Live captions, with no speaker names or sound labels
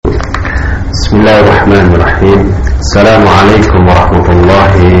Bismillahirrahmanirrahim. Assalamualaikum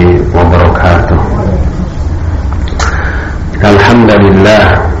warahmatullahi wabarakatuh.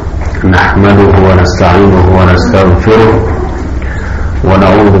 Alhamdulillah, nahmaduhu wa nasta'inuhu wa nastaghfiruh wa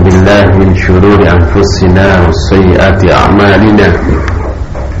na'udzu billahi min shururi anfusina wa sayyiati a'malina.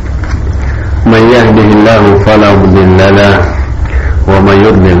 Man yahdihillahu fala mudilla lahu wa man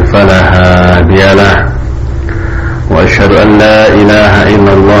yudlil fala hadiya lahu. وأشهد أن لا إله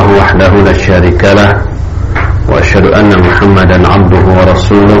إلا الله وحده لا شريك له وأشهد أن محمدا عبده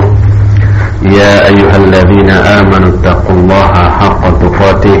ورسوله يا أيها الذين آمنوا اتقوا الله حق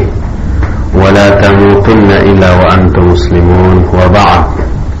تقاته ولا تموتن إلا وأنتم مسلمون وبعد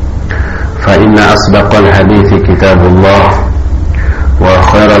فإن أصدق الحديث كتاب الله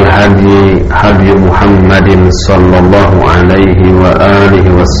وخير الهدي هدي محمد صلى الله عليه وآله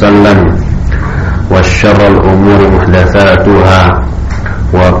وسلم وشر الأمور محدثاتها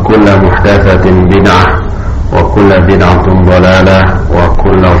وكل محدثة بدعة وكل بدعة ضلالة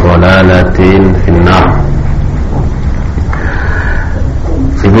وكل ضلالة في النار.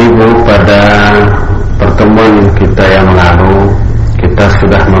 Ibu-ibu, pada pertemuan kita yang lalu kita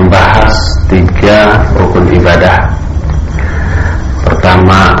sudah membahas 3 rukun ibadah.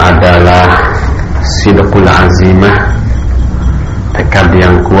 Pertama adalah sidqul azimah, tekad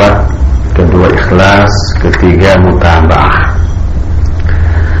yang kuat. Kedua ikhlas, ketiga mutaba'ah.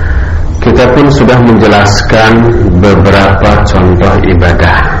 Kita pun sudah menjelaskan beberapa contoh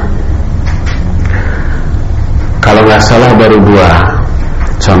ibadah. Kalau nggak salah baru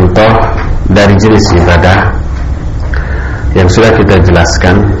 2 contoh dari jenis ibadah yang sudah kita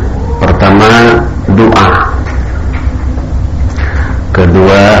jelaskan. Pertama doa,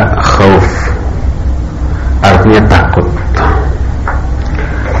 kedua khauf, artinya takut.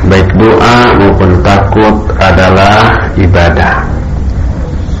 Baik doa maupun takut adalah ibadah.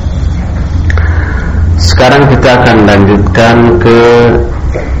 Sekarang kita akan lanjutkan ke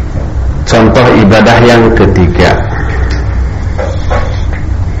contoh ibadah yang ketiga,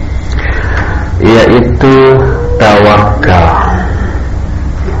 yaitu tawakal.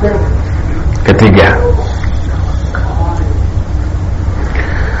 Ketiga,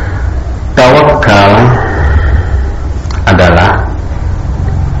 tawakal adalah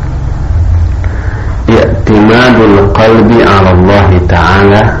i'timadul qalbi 'ala Allah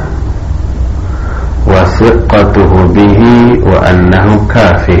Ta'ala wa thiqatuhu bihi wa annahu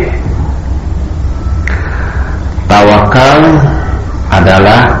kafih. Tawakal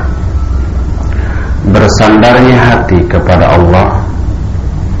adalah bersandarnya hati kepada Allah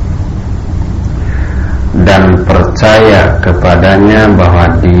dan percaya kepadanya bahwa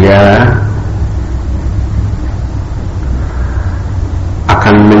Dia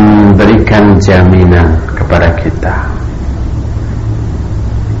akan memberikan jaminan kepada kita.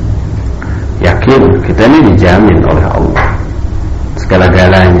 Yakin kita ini dijamin oleh Allah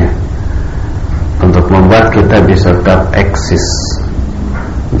segala-galanya untuk membuat kita bisa tetap eksis,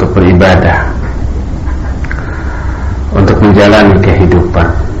 untuk beribadah, untuk menjalani kehidupan.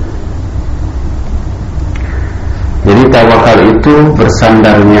 Jadi tawakal itu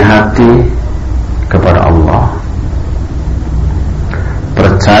bersandarnya hati kepada Allah,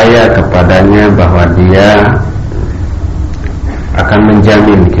 percaya kepadanya bahwa Dia akan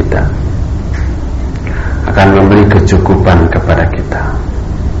menjamin kita, akan memberi kecukupan kepada kita.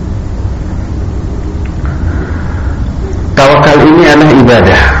 Tawakal ini adalah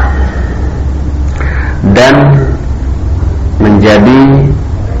ibadah dan menjadi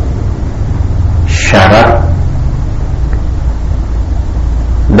syarat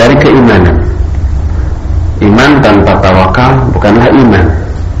dari keimanan. Iman tanpa tawakal bukanlah iman.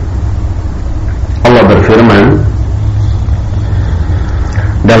 Allah berfirman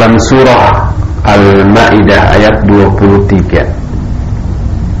dalam surah Al-Ma'idah ayat 23,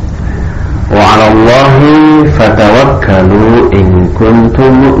 wa 'alallahi fatawakkalu in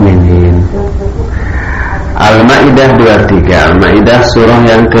kuntum mu'minin. Al-Ma'idah 23, Al-Ma'idah surah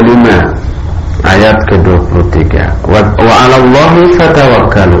yang kelima ayat ke-23, wa 'alallahi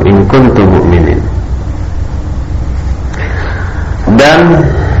fatawakkalu in kuntum mu'minin. Dan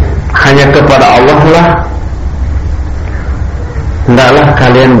hanya kepada Allah lah hendaklah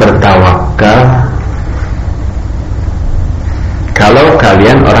kalian bertawakal kalau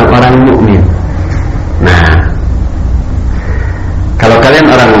kalian orang-orang mukmin. Nah, kalau kalian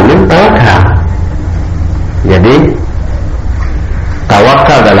orang mukmin, tawakal. Jadi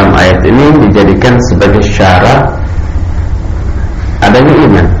tawakal dalam ayat ini dijadikan sebagai syarat adanya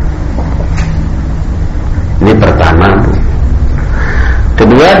iman. Ini pertama.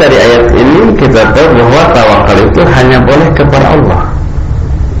 Kedua, dari ayat ini kita tahu bahwa tawakal itu hanya boleh kepada Allah.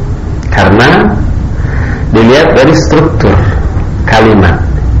 Karena Karena dilihat dari struktur kalimat.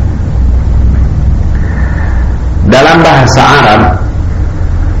 Dalam bahasa Arab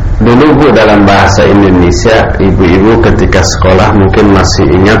dulu Bu, dalam bahasa Indonesia, ibu-ibu ketika sekolah mungkin masih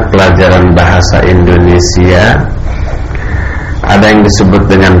ingat pelajaran bahasa Indonesia, ada yang disebut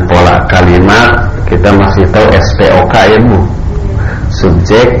dengan pola kalimat. Kita masih tahu SPOK ya Bu,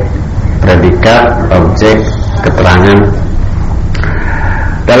 subjek, predikat, objek, keterangan.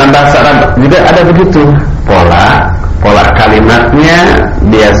 Dalam bahasa Arab juga ada begitu pola kalimatnya.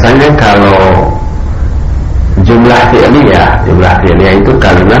 Biasanya kalau jumlah fi'liyah itu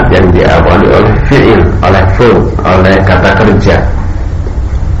kalimat yang diawali oleh fi'il, oleh verb, oleh kata kerja.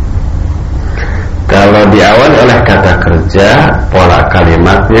 Kalau diawali oleh kata kerja, pola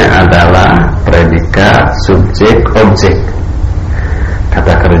kalimatnya adalah predikat, subjek, objek.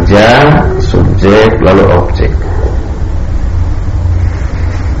 Kata kerja, subjek, lalu objek.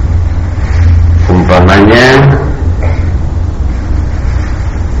 Umpamanya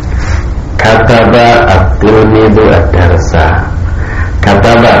kataba at-tilmidu ad-darsa.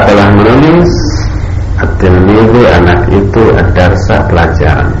 Kataba telah menulis, at-tilmidu anak itu, ad-darsa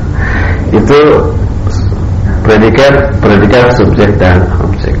pelajaran. Itu predikat, subjek dan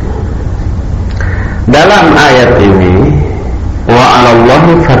objek. Dalam ayat ini, wa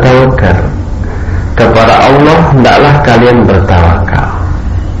 'alallahi fatawakkal, kepada Allah hendaklah kalian bertawakal.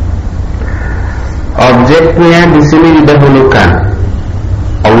 Objeknya di sini didahulukan.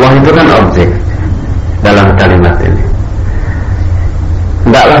 Allah itu kan objek dalam kalimat ini.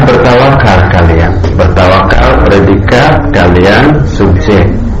 Hendaklah bertawakal kalian. Bertawakal predikat, kalian subjek.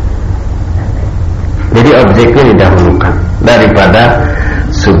 Jadi objeknya didahulukan daripada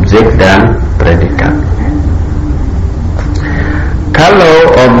subjek dan predikat. Kalau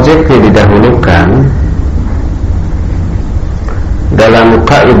objeknya didahulukan dalam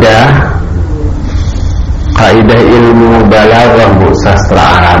kaidah ilmu balaghah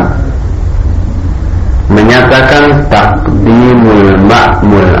sastra Arab menyatakan taqdimul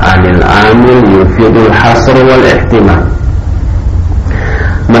ma'mul 'anil 'amil yufidul hasr wal ihtimal.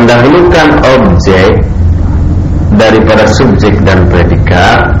 Mendahulukan objek daripada subjek dan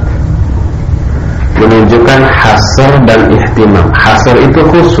predikat menunjukkan hasr dan ihtimam. Hasr itu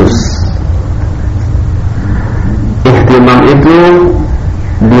khusus, ihtimam itu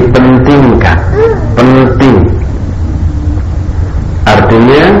dipentingkan, penting.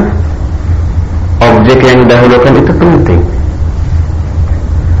 Artinya objek yang didahulukan itu penting.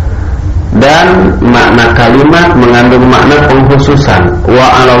 Dan makna kalimat mengandung makna pengkhususan. Wa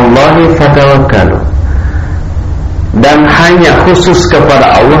 'alallahi fatawakkalu, dan hanya khusus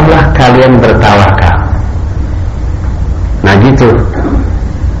kepada Allah lah kalian bertawakal. Nah gitu.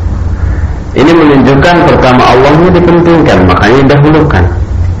 Ini menunjukkan pertama Allahnya dipentingkan, makanya didahulukan.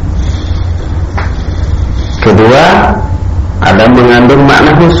 Kedua, ada mengandung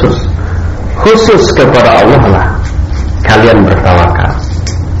makna khusus. Khusus kepada Allah lah kalian bertawakal.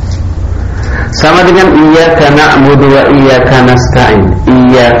 Sama dengan iyyaka na'budu wa iyyaka nasta'in.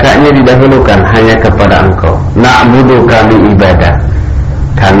 Iyyaka-nya didahulukan, hanya kepada Engkau. Na'budu, kami ibadah.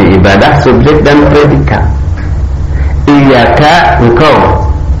 Kami ibadah subjek dan predikat. Iyyaka, Engkau,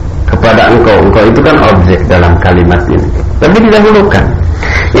 kepada Engkau. Engkau itu kan objek dalam kalimat ini, tapi didahulukan.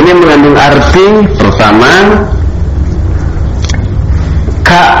 Ini mengandung arti pertama,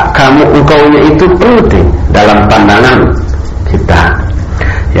 kamu, engkau-nya itu penting dalam pandangan kita.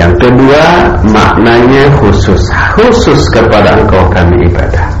 Yang kedua, maknanya khusus kepada Engkau kami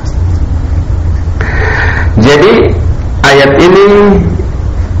ibadah. Jadi ayat ini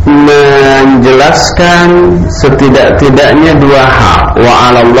menjelaskan setidak-tidaknya dua hal.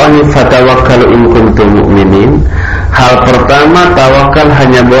 Wa 'alallahi fatawakkalu in kuntum mu'minin. Hal pertama, tawakal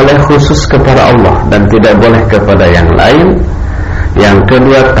hanya boleh khusus kepada Allah dan tidak boleh kepada yang lain. Yang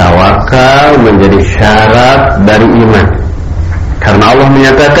kedua, tawakal menjadi syarat dari iman. Karena Allah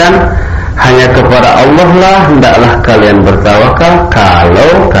menyatakan hanya kepada Allah lah hendaklah kalian bertawakal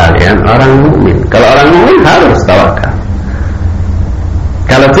kalau kalian orang mukmin. Kalau orang mukmin harus tawakal.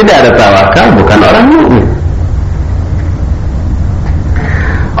 Kalau tidak ada tawakal, bukan orang mukmin.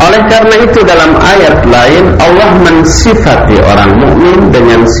 Oleh karena itu dalam ayat lain Allah mensifati orang mukmin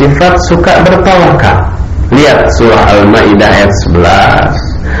dengan sifat suka bertawakal. Lihat surah Al-Maidah ayat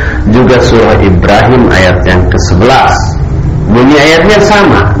 11, juga surah Ibrahim ayat yang ke-11. Bunyi ayatnya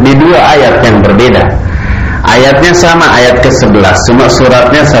sama di dua ayat yang berbeda. Ayatnya sama, ayat ke-11. Cuma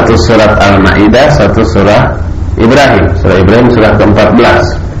suratnya satu surat Al-Maidah, satu surah Ibrahim. Surah Ibrahim surah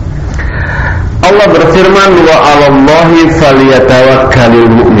ke-14. Allah berfirman, wa 'alallahi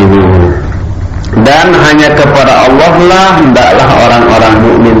falyatawakkalul mu'minun. Dan hanya kepada Allah lah hendaklah orang-orang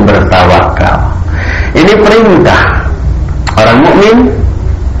mukmin bertawakal. perintah. Orang mukmin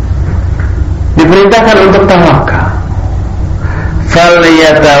diperintahkan untuk tawakal.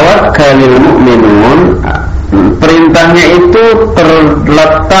 Falyatawakkalul mu'minun. Perintahnya itu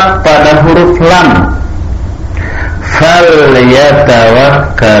terletak pada huruf lam.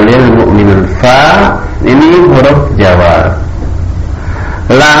 Falyatawakkalul mu'minun. Fa ini huruf jawab.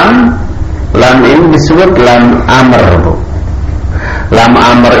 Lam ini disebut lam amr, Bu. Lam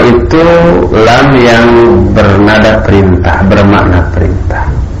amr itu lam yang bernada perintah, bermakna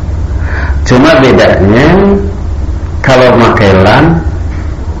perintah. Cuma bedanya kalau pakai lam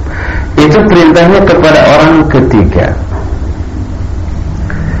itu perintahnya kepada orang ketiga.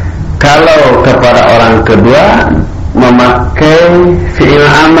 Kalau kepada orang kedua memakai fi'il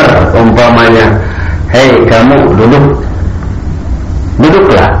amr, umpamanya, hei kamu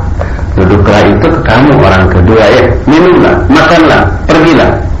duduklah. Duduklah itu ke kamu orang kedua, ya, minumlah, makanlah, pergilah.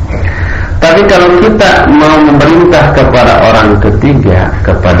 Tapi kalau kita mau memerintah kepada orang ketiga,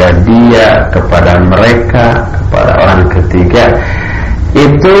 kepada dia, kepada mereka, kepada orang ketiga,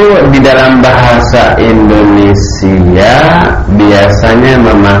 itu di dalam bahasa Indonesia biasanya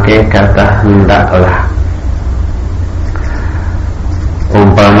memakai kata hendaklah.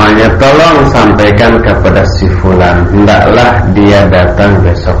 Umpamanya, tolong sampaikan kepada si fulan, hendaklah dia datang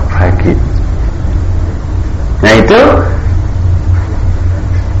besok pagi. Nah, itu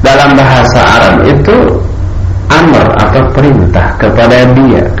dalam bahasa Arab itu amr atau perintah kepada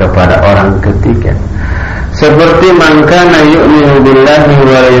dia, kepada orang ketiga. Seperti man kana yu'minu billahi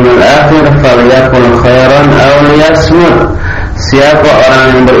wal yawmil akhir falyakul khairan aw liyasmut. Siapa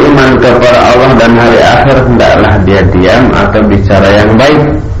orang yang beriman kepada Allah dan hari akhir, hendaklah dia diam atau bicara yang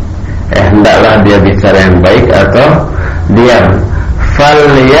baik. Hendaklah dia bicara yang baik atau diam.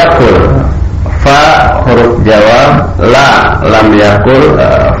 Falyakul, fa huruf jawab, la lam yakul,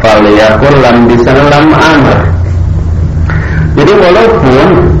 falyakul lam di sana lam amr. Jadi walaupun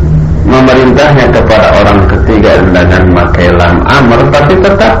memerintahnya kepada orang ketiga dengan memakai lam amr, tapi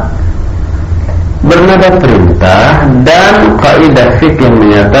tetap bernada perintah. Dan kaidah fikih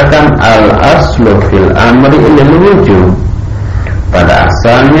menyatakan al-aslu fil amri lil wujub. Pada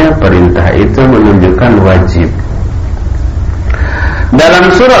asalnya perintah itu menunjukkan wajib. Dalam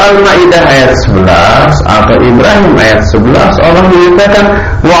surah Al-Maidah ayat 11 atau Ibrahim ayat 11, Allah menyatakan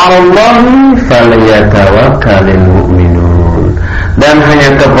wa 'alallahi falyatawakkalul mu'minun. Dan hanya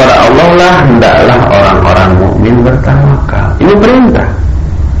kepada Allah lah hendaklah orang-orang mukmin bertawakal. Ini perintah.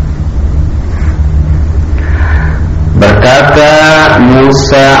 Berkata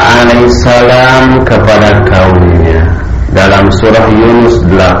Musa alaihissalam kepada kaumnya dalam surah Yunus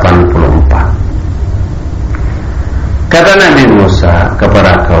 84. Kata Nabi Musa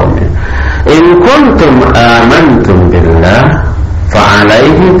kepada kaumnya, in kuntum amantum billah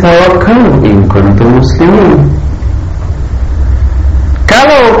fa'alaihi tawakkalu in kuntum muslimin.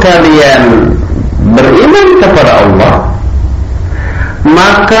 Kalau kalian beriman kepada Allah,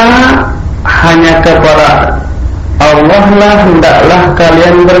 maka hanya kepada Allah lah hendaklah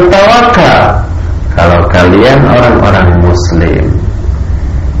kalian bertawakal. Kalau kalian orang-orang muslim.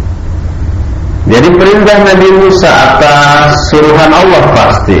 Jadi perintah Nabi Musa atas suruhan Allah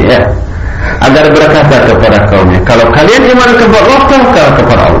pasti, ya, agar berkata kepada kaumnya, kalau kalian iman kepada Allah, tawakal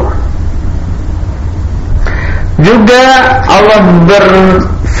kepada Allah. Juga Allah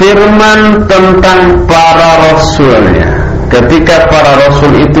berfirman tentang para rasulnya ketika para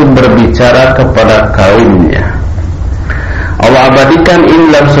rasul itu berbicara kepada kaumnya. Allah abadikan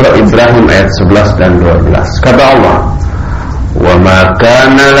ini dalam surah Ibrahim ayat 11 dan 12. Kata Allah, wa ma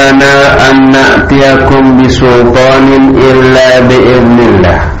kana lana an na'tiyakum bisultanin illa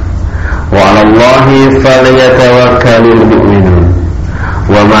bi'iznillah wa 'alallahi falyatawakkalul mu'minun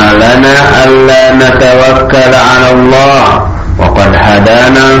wa ma lana alla natawakkala 'ala Allah wa qad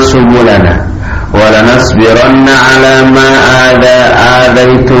hadana subulana wa lanasbiranna 'ala ma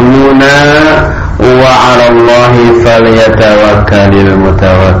adaitumuna wa 'ala Allahi falyatawakkalul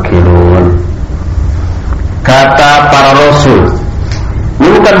mutawakkilun. Kata para rasul,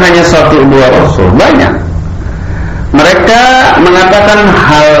 bukan hanya satu dua rasul, banyak. Mereka mengatakan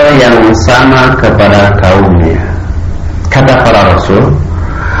hal yang sama kepada kaumnya. Kata para rasul,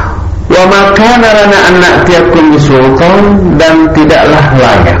 wa ma kana lana an na'tiyakum bisultan, dan tidaklah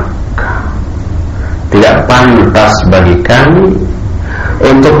layak, tidak pantas bagi kami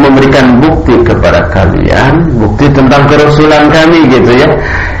untuk memberikan bukti kepada kalian, bukti tentang kerasulan kami, gitu ya,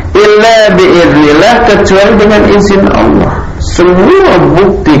 illa bi'iznillah, kecuali dengan izin Allah. Semua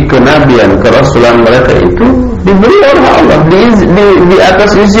bukti kenabian, kerasulan mereka itu diberi oleh Allah, di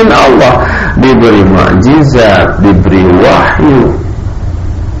atas izin Allah, diberi mukjizat, diberi wahyu.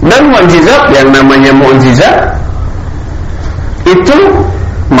 Dan mukjizat, yang namanya mukjizat itu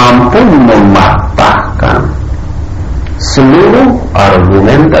mampu mematahkan seluruh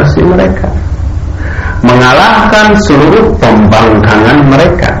argumentasi mereka, mengalahkan seluruh pembangkangan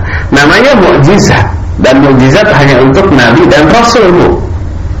mereka. Namanya mukjizat, dan mukjizat hanya untuk nabi dan rasul, Bu.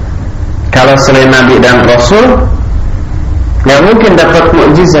 Kalau selain nabi dan rasul nggak mungkin dapat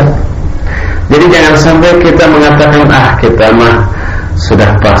mukjizat. Jadi jangan sampai kita mengatakan, kita mah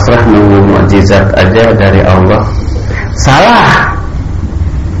sudah pasrah nunggu mukjizat aja dari Allah. Salah.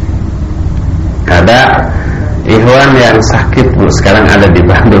 Ada ikhwan yang sakit, Bu, sekarang ada di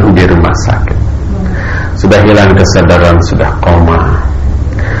Bandung di rumah sakit. Sudah hilang kesadaran, sudah koma.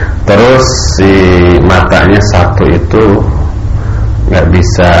 Terus si matanya satu itu nggak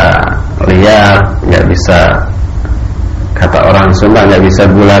bisa lihat, nggak bisa, kata orang Sunda, nggak bisa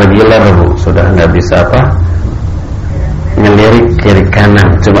gular-gilar, Bu. Sudah nggak bisa ngelirik kiri kanan,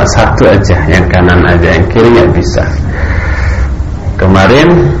 cuma satu aja, yang kanan aja, yang kiri nggak bisa. Kemarin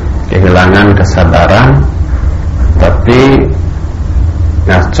kehilangan kesadaran, tapi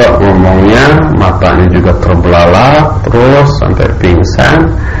ngaco ngomongnya, matanya juga terbelalak terus sampai pingsan.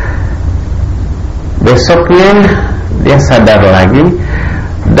 Besoknya dia sadar lagi,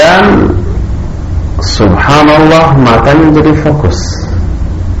 dan subhanallah, matanya jadi fokus,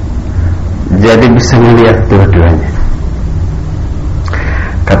 jadi bisa melihat dua-duanya.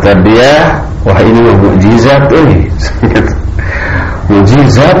 Kata dia, wah ini mukjizat ini.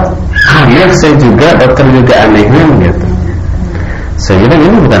 Mukjizat, aneh. Saya juga, dokter juga aneh gitu. Saya bilang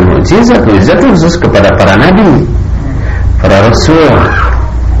ini bukan mukjizat. Mukjizat itu khusus kepada para nabi, para rasul.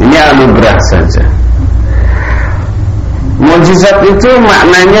 Ini anugerah saja. Mukjizat itu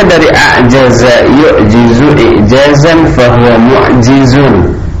maknanya dari a'jaza yu'jizu i'jazan fahuwa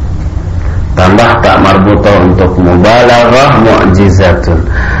mu'jizun. Tambah tak marbutah untuk mubalaghah, mu'jizatun.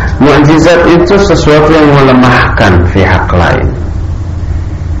 Mukjizat itu sesuatu yang melemahkan pihak lain.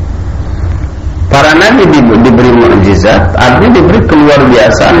 Para nabi diberi mukjizat, artinya diberi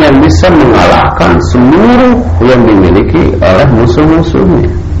keluarbiasaan yang bisa mengalahkan seluruh yang dimiliki oleh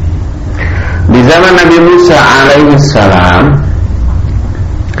musuh-musuhnya. Di zaman Nabi Musa alaihissalam,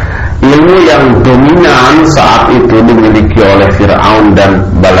 ilmu yang dominan saat itu dimiliki oleh Fir'aun dan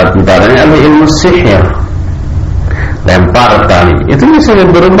bala tentaranya adalah ilmu sihir, lempar tali. Itu bisa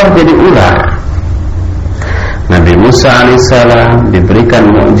berubah jadi ular. Nabi Musa alaihissalam diberikan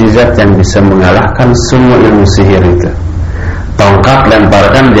mukjizat yang bisa mengalahkan semua ilmu sihir itu. Tongkat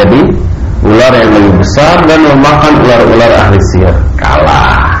lemparkan jadi ular yang lebih besar dan memakan ular-ular ahli sihir.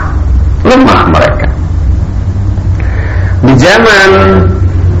 Kalah, lemah mereka. Di zaman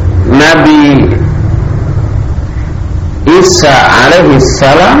Nabi Isa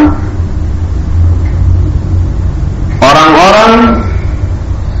alaihissalam, orang-orang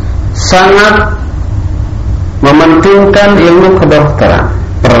sangat mementingkan ilmu kedokteran,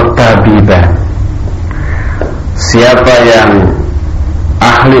 pertabiban. Siapa yang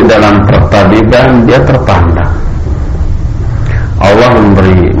ahli dalam pertabiban, dia terpandang. Allah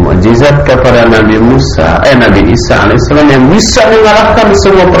memberi mukjizat kepada Nabi Isa alaihissalam yang bisa mengalahkan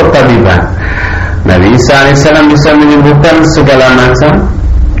semua pertabiban. Nabi Isa alaihissalam bisa menyembuhkan segala macam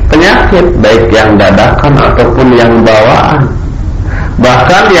penyakit, baik yang dadakan ataupun yang bawaan.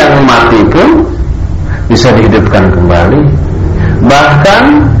 Bahkan yang mati pun bisa dihidupkan kembali. Bahkan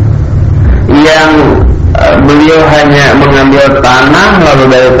yang beliau hanya mengambil tanah, lalu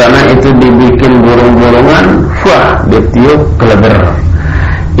dari tanah itu dibikin burung-burungan, ditiup keleber,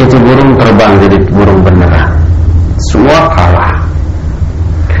 itu burung terbang jadi burung beneran. Semua kalah.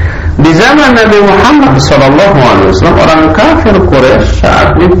 Di zaman Nabi Muhammad SAW, orang kafir Quraisy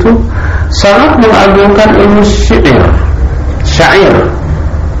saat itu sangat mengagungkan ilmu syair.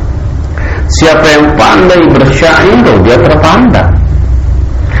 Siapa yang pandai bersyair, dia terpandang.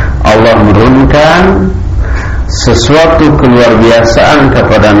 Allah menurunkan sesuatu keluarbiasaan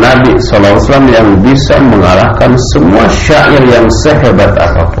kepada Nabi SAW yang bisa mengalahkan semua syair yang sehebat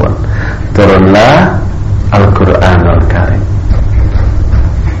apapun. Turunlah Al-Quranul Karim.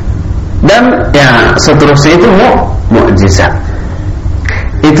 Dan ya seterusnya itu mukjizat.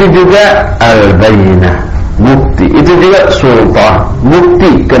 Itu juga al-bayyinah, bukti. Itu juga sultan,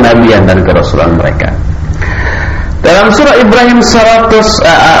 bukti kenabian dan kerasulan mereka. Dalam surah Ibrahim 100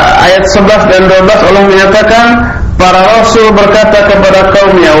 ayat 11 dan 12 Allah menyatakan, para rasul berkata kepada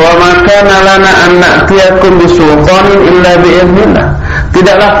kaumnya, wa ma kana lana an na'tiyakum bisultanin illa bi'iznillah.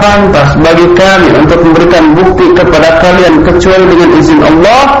 Tidaklah pantas bagi kami untuk memberikan bukti kepada kalian kecuali dengan izin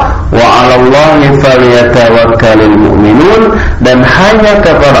Allah. Wa 'alallahi falyatawakkalul mu'minun, dan hanya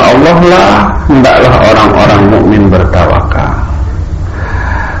kepada Allah lah hendaklah orang-orang mukmin bertawakal.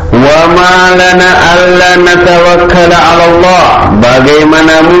 Fama lana alla natawakkala 'ala Allah,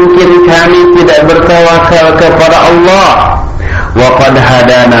 bagaimana mungkin kami tidak bertawakal kepada Allah? Wa qad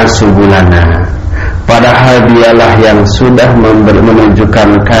hadana subulana, padahal dialah yang sudah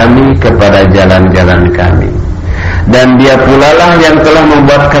menunjukkan kami kepada jalan-jalan kami, dan dia pula lah yang telah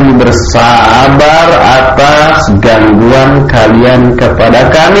membuat kami bersabar atas gangguan kalian kepada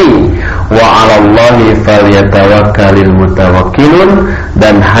kami. Wa 'alallahi falyatawakkalul mutawakkilun,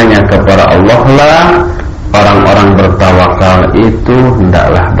 dan hanya kepada Allah lah orang-orang bertawakal itu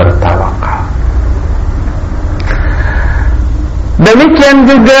hendaklah bertawakal. Demikian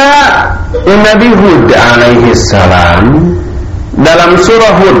juga Nabi Hud alaihi salam dalam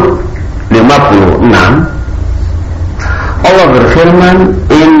surah Hud 56, Allah berfirman,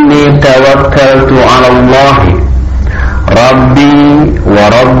 inni tawakkaltu 'ala Allahi Rabbi wa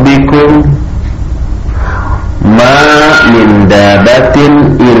Rabbikum ma min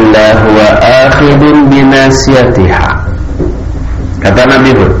dabatin illa huwa akhidun binasiyatiha. Kata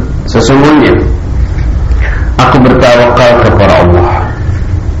Nabi Hud, sesungguhnya aku bertawakal kepada Allah,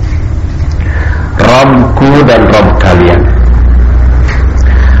 Rabbku dan Rabb kalian.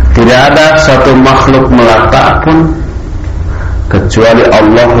 Tidak ada satu makhluk melata pun kecuali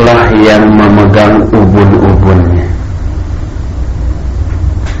Allah lah yang memegang ubun-ubunnya.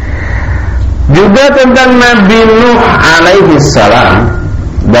 Juga tentang Nabi Nuh alaihi salam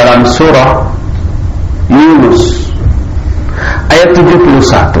dalam surah Yunus ayat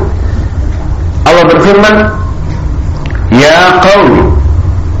 71, Allah berfirman, ya qaumi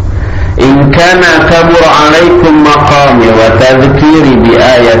in kana kabura alaikum maqami wa tadhkiri bi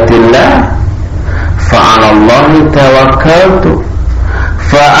ayatillah fa 'ala Allahi tawakkaltu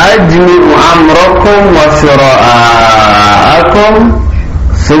fa ajmi'u amrakum wa syura'akum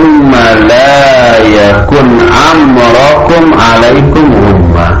thumma la yakun amrukum 'alaikum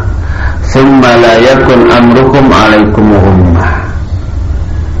ummah thumma la yakun amrukum 'alaikum ummah.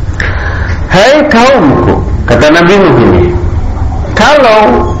 Hai kaumku, kata Nabi Nuh ini,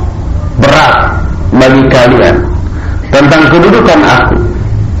 kalau berat bagi kalian tentang kedudukan aku,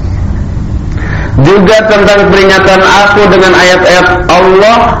 juga tentang peringatan aku dengan ayat-ayat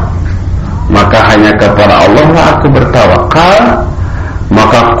Allah, maka hanya kepada Allah lah aku bertawakal.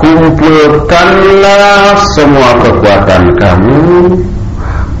 Maka kumpulkanlah semua kekuatan kamu,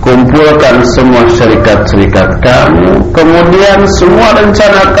 kumpulkan semua syarikat-syarikat kamu, kemudian semua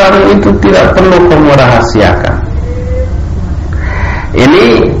rencana kamu itu tidak perlu kamu rahasiakan.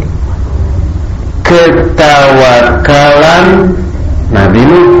 Ini ketawakalan Nabi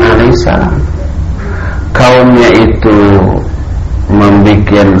Nuh alaihissalam. Kaumnya itu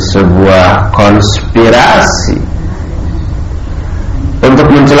membuat sebuah konspirasi untuk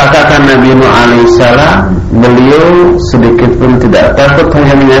mencelakakan Nabi Nuh alaihissalam. Beliau sedikit pun tidak takut,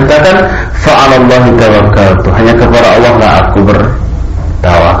 hanya menyatakan fa'alallahi tawakkaltu, hanya kepada Allah lah aku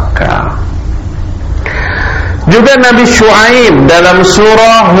bertawakal. Juga Nabi Shu'aib dalam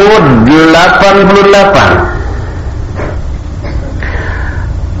surah Hud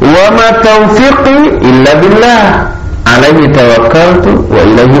 88, wa ma taufiqi illa billah alaihi tawakkaltu wa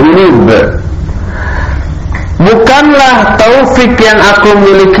ilaihi unib. Bukanlah taufik yang aku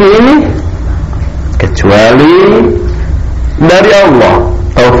miliki ini kecuali dari Allah.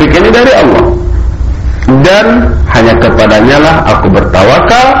 Taufik ini dari Allah, dan hanya kepadanya lah aku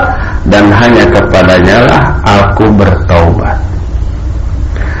bertawakal, dan hanya kepadanya lah aku bertaubat.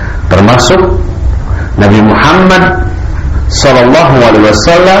 Termasuk Nabi Muhammad sallallahu alaihi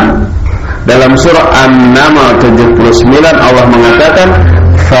wasallam dalam surah An-Naml 79, Allah mengatakan,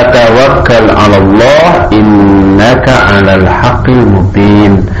 fatawakkal 'ala Allah innaka 'alal haqqil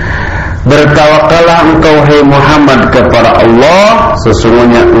mubin. Bertawakallah engkau hai Muhammad kepada Allah,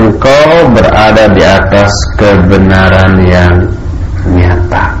 sesungguhnya engkau berada di atas kebenaran yang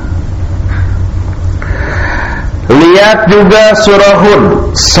nyata. Lihat juga surah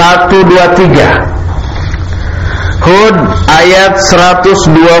Hud 123, Hud ayat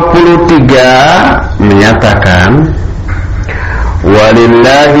 123 menyatakan,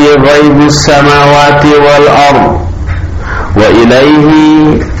 walillahi ghaibus samawati wal ard wa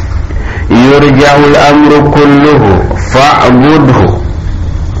ilaihi yurja'ul amru kulluhu fa'budhu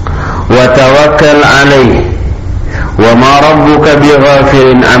wa tawakkal 'alaihi wa ma rabbuka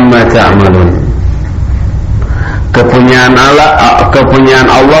bighafilin amma ta'malun. Kepunyaan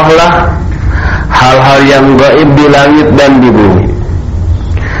Allah lah hal-hal yang gaib di langit dan di bumi.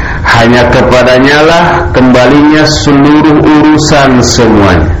 Hanya kepadanya lah kembalinya seluruh urusan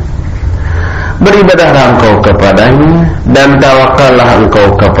semuanya. Beribadahlah engkau kepadanya dan tawakallah engkau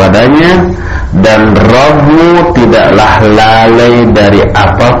kepadanya, dan Rabbmu tidaklah lalai dari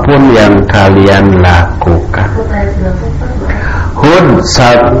apapun yang kalian lakukan. Hud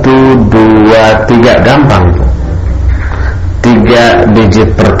 1, 2, 3, gampang tuh. 3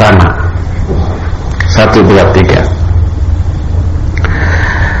 digit pertama, 1, 2, 3.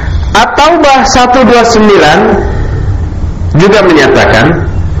 At-Taubah 129 juga menyatakan,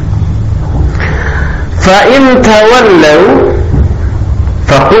 fa in tawallaw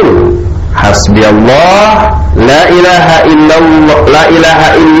faqul hasbiyallah la ilaha illallah la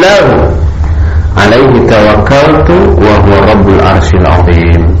ilaha illahu alaihi tawakkaltu wa huwa rabbul arsyil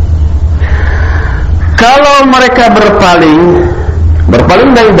azim. Kalau mereka berpaling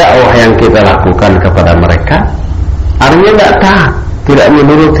dari dakwah yang kita lakukan kepada mereka, artinya tidak taat, tidak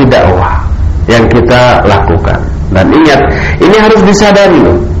menuruti dakwah yang kita lakukan. Dan ingat, ini harus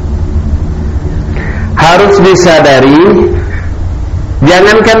disadari,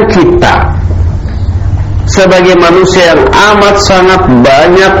 jangankan kita sebagai manusia yang amat sangat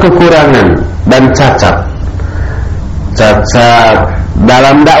banyak kekurangan dan cacat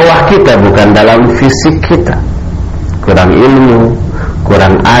dalam dakwah kita, bukan dalam fisik kita. Kurang ilmu,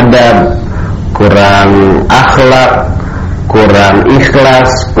 kurang adab, kurang akhlak, kurang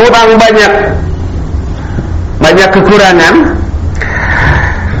ikhlas, kurang banyak kekurangan.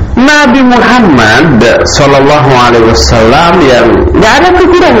 Nabi Muhammad sallallahu alaihi wasallam yang enggak ada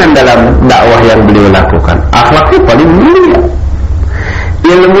kekurangan dalam dakwah yang beliau lakukan. Akhlaknya paling mulia.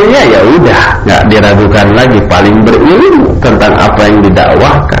 Ilmunya ya udah enggak diragukan lagi, paling berilmu tentang apa yang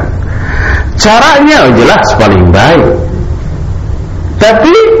didakwahkan. Caranya jelas paling baik.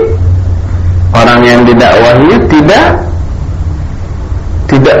 Tapi orang yang didakwahinya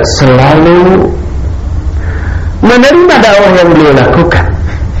tidak selalu menerima dakwah yang beliau lakukan.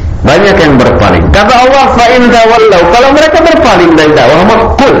 Banyak yang berpaling. Kata Allah, fa in tawallaw, kalau mereka berpaling dari dakwah, maka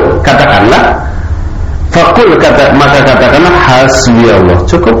katakanlah hasbiyallah,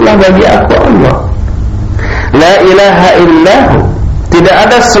 cukuplah bagi aku Allah. La ilaha illahu, tidak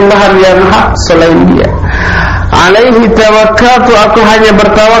ada sembahan yang hak selain Dia. Alaihi tawakkaltu, aku hanya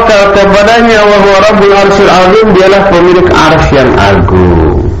bertawakal kepadanya. Wa huwa rabbul arsyil azim, dialah pemilik arsy yang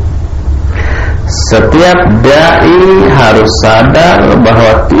agung. Setiap dai harus sadar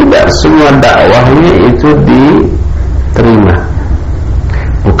bahwa tidak semua dakwahnya itu diterima,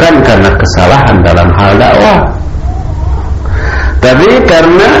 bukan karena kesalahan dalam hal dakwah, tapi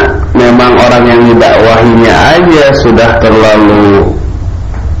karena memang orang yang didakwahinya aja sudah terlalu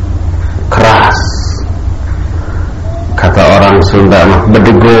keras. Kata orang Sunda mah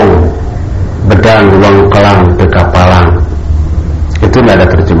bedegong, bedang longkelang bekapalang. Itu tidak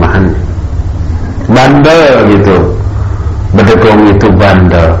ada terjemahannya. Bandel gitu. Bedegong itu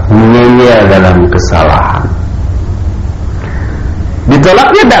bandel, ngeyel dalam kesalahan.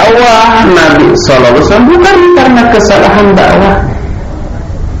 Ditolaknya dakwah Nabi SAW bukan karena kesalahan dakwah,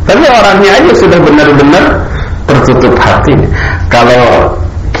 tapi orangnya aja sudah benar-benar tertutup hatinya. Kalau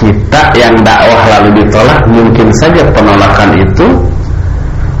kita yang dakwah lalu ditolak, mungkin saja penolakan itu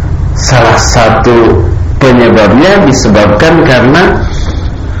salah satu penyebabnya disebabkan karena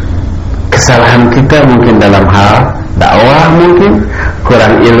kesalahan kita, mungkin dalam hal dakwah, mungkin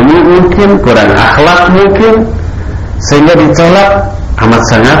kurang ilmu, mungkin kurang akhlak, mungkin sehingga ditolak amat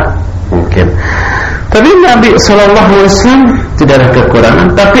sangat mungkin. Tapi Nabi SAW tidak ada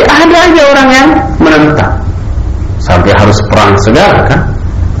kekurangan, tapi ada aja orang yang menentang sampai harus perang segala kan.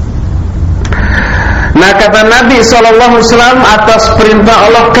 Nah, kata Nabi SAW atas perintah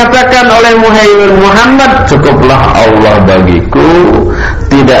Allah, katakan oleh Muhammad, cukuplah Allah bagiku,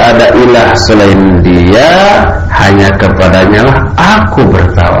 tidak ada ilah selain Dia, hanya kepadanya lah aku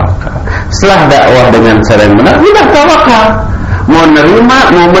bertawakal. Setelah dakwah dengan cara yang benar, tidak tawakal. Mau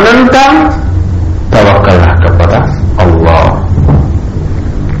nerima, mau menentang, tawakallah kepada Allah.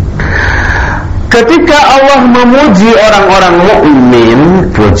 Ketika Allah memuji orang-orang mukmin,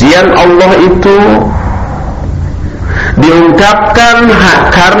 pujian Allah itu diungkapkan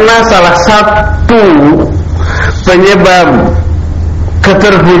karena salah satu penyebab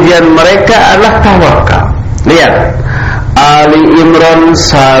keterpujian mereka adalah tawakal. Lihat Ali Imran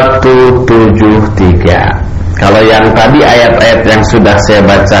 173. Kalau yang tadi ayat-ayat yang sudah saya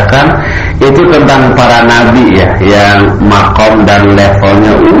bacakan itu tentang para nabi ya, yang makom dan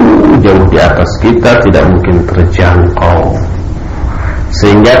levelnya jauh di atas kita, tidak mungkin terjangkau.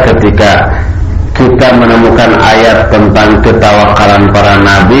 Sehingga ketika kita menemukan ayat tentang ketawakalan para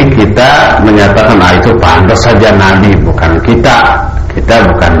nabi, kita menyatakan itu pantas saja nabi, bukan kita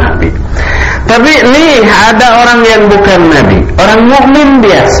bukan nabi. Tapi nih ada orang yang bukan nabi, orang mukmin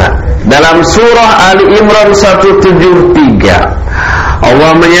biasa. Dalam surah Ali Imran 173,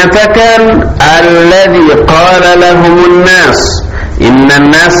 Allah menyatakan alladzi qala lahumun nas innan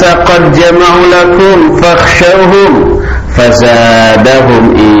nasa qad jama'u lakum fakhshawhum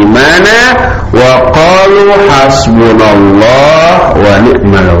fazadahum imana wa qalu hasbunallah wa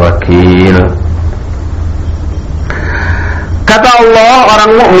ni'mal wakil. Kata Allah,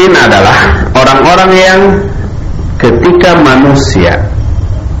 orang mukmin adalah orang-orang yang ketika manusia,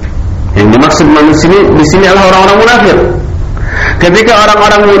 yang dimaksud manusia di sini adalah orang-orang munafik. Ketika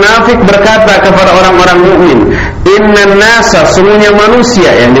orang-orang munafik berkata kepada orang-orang mukmin, innan nasa, sungguhnya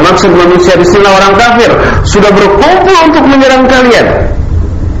manusia, yang dimaksud manusia di sini orang kafir, sudah berkumpul untuk menyerang kalian.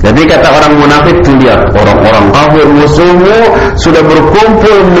 Jadi kata orang munafik, lihat orang-orang kafir musuhmu sudah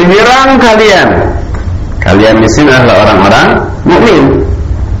berkumpul menyerang kalian. Kalian di sini adalah orang-orang mukmin.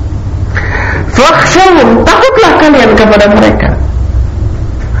 Fakhshawhum, takutlah kalian kepada mereka.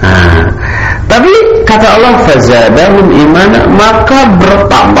 Tapi kata Allah, fazadahum imana, maka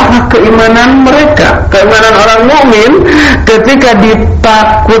bertambahlah keimanan mereka. Keimanan orang mukmin ketika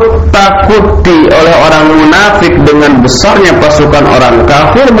ditakut-takuti oleh orang munafik dengan besarnya pasukan orang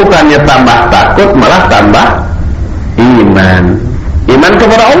kafir, bukannya tambah takut, malah tambah iman. Iman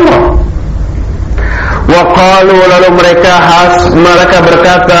kepada Allah. Wa qalu, lalu mereka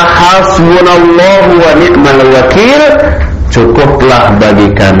berkata, hasbunallahu wa ni'mal wakil, cukuplah bagi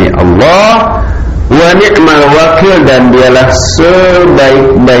kami Allah, wa ni'mal wakil, dan dialah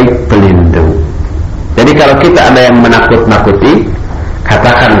sebaik-baik pelindung. Jadi kalau kita ada yang menakut-nakuti,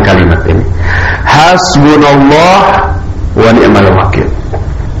 katakan kalimat ini, hasbunallah wa ni'mal wakil.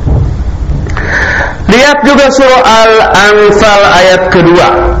 Lihat juga surah Al-Anfal ayat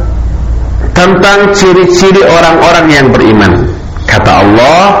kedua tentang ciri-ciri orang-orang yang beriman. Kata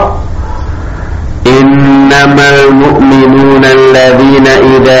Allah, innamal mu'minuna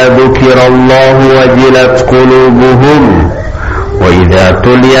alladhina idza dzukirallahu wajilat qulubuhum wa idza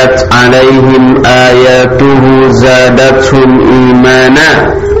tuliyat 'alaihim ayatuhu zadatuhum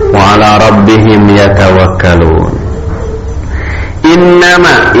imana wa 'ala rabbihim yatawakkalun.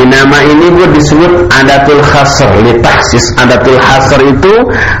 Innama ini disebut adatul khasr, litahsis. Adatul khasr itu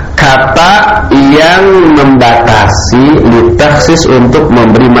kata yang membatasi, litahsis untuk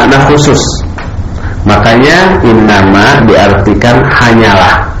memberi makna khusus. Makanya innama diartikan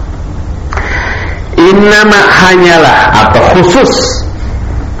hanyalah. Innama hanyalah atau khusus.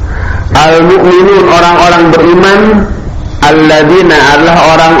 Al-mu'minun, orang-orang beriman, alladzina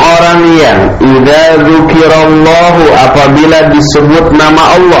adalah orang-orang yang idza dzukirallahu, apabila disebut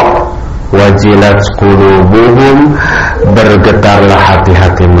nama Allah, wajilat qulubuhum, bergetarlah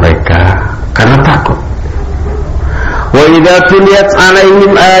hati-hati mereka karena takut. Wa idza tuliyat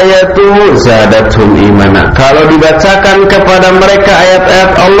 'alaihim ayatuhu zadatuhum imana, kalau dibacakan kepada mereka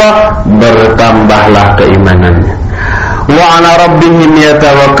ayat-ayat Allah, bertambahlah keimanannya. Wa 'ala rabbihim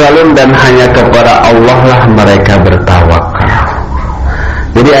yatawakkalun, dan hanya kepada Allah lah mereka bertawakal.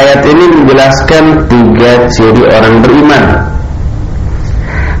 Jadi ayat ini menjelaskan 3 ciri orang beriman.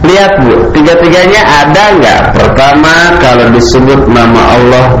 Lihat Bu, 3-tiganya ada enggak? Pertama, kalau disebut nama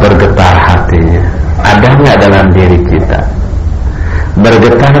Allah bergetar hatinya. Ada enggak dalam diri kita?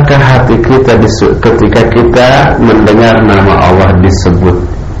 Bergetarkah hati kita ketika kita mendengar nama Allah disebut?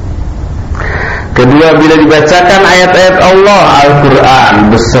 Kedua, bila dibacakan ayat-ayat Allah, Al-Quran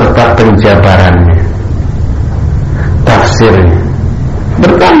beserta penjabarannya, tafsirnya,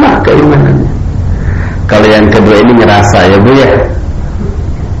 bertambah keimanannya. Kalau yang kedua ini ngerasa ya Bu ya,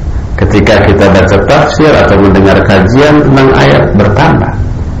 ketika kita baca tafsir atau mendengar kajian tentang ayat, bertambah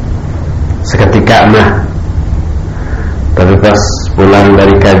seketika mah, tapi pas pulang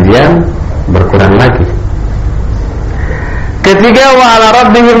dari kajian berkurang lagi. Ketiga, wa 'ala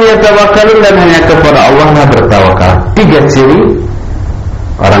rabbihim yatawakkalun, dan hanya kepada Allah lah bertawakal. 3 ciri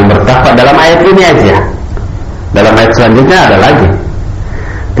orang bertakwa dalam ayat ini aja. Dalam ayat selanjutnya ada lagi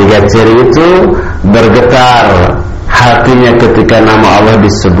 3 ciri itu: bergetar hatinya ketika nama Allah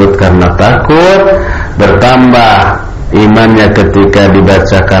disebut karena takut, bertambah imannya ketika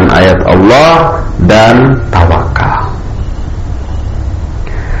dibacakan ayat Allah, dan tawakal.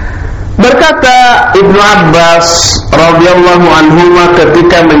 Berkata Ibnu Abbas radhiyallahu anhuma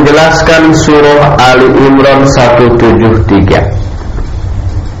ketika menjelaskan surah Ali Imran 173.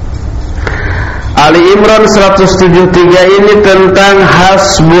 Ali Imran 173 ini tentang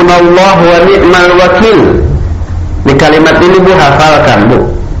hasbunallah wa ni'mal wakil. Di kalimat ini Bu hafalkan Bu.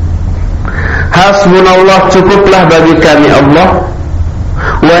 Hasbunallah, cukuplah bagi kami Allah,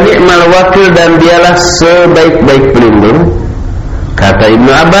 wa ni'mal wakil, dan dialah sebaik-baik pelindung. Kata Ibnu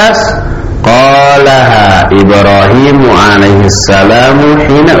Abbas, qalaha Ibrahim alaihi salamu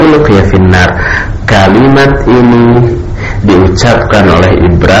hina ulqiya finnar. Kalimat ini diucapkan oleh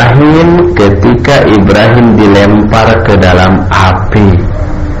Ibrahim ketika Ibrahim dilempar ke dalam api.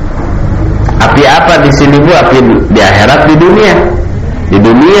 Api apa di sini Bu? Api di akhirat, di dunia. Di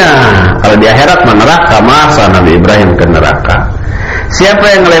dunia. Kalau di akhirat neraka, masa Nabi Ibrahim ke neraka. Siapa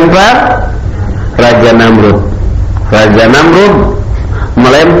yang melempar? Raja Namrud. Raja Namrud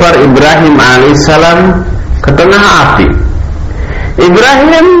melempar Ibrahim alaihissalam ke tengah api.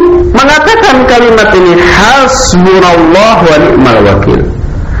 Ibrahim mengatakan kalimat ini, hasbunallah wa ni'mal wakil.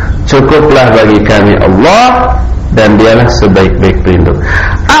 Cukuplah bagi kami Allah dan dialah sebaik-baik pelindung.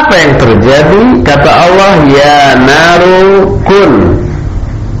 Apa yang terjadi? Kata Allah, ya naru kun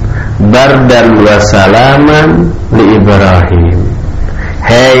bardan wa salaman li Ibrahim.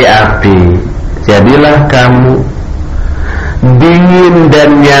 Hei api, jadilah kamu dingin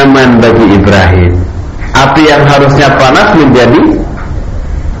dan nyaman bagi Ibrahim. Api yang harusnya panas menjadi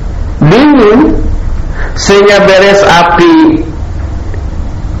dingin, sehingga beres api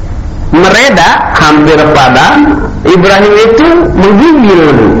mereda hampir padam, Ibrahim itu menggigil.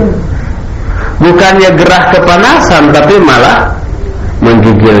 Bukannya gerah kepanasan, tapi malah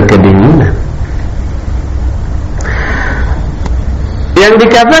menggigil kedinginan. Yang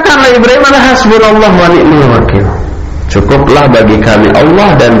dikatakan oleh Ibrahim adalah hasbunallah wa ni'mal wakil. Cukuplah bagi kami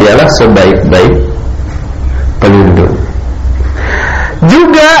Allah dan dialah sebaik-baik pelindung.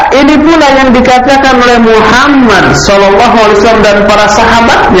 Juga ini pula yang dikatakan oleh Muhammad SAW dan para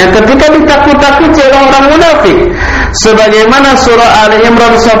sahabatnya ketika ditakut-takuti oleh orang munafik. Sebagaimana surah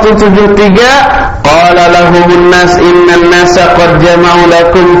Al-Imran 173, qala lahumun nas innan nasa qad jama'u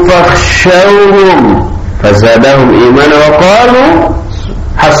lakum fakhshawhum fazadahum imana wa qalu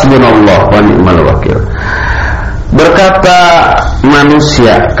hasbunallah wa ni'mal wakil. Berkata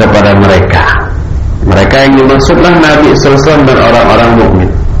manusia kepada mereka yang dimaksudlah Nabi SAW dan orang-orang mukmin.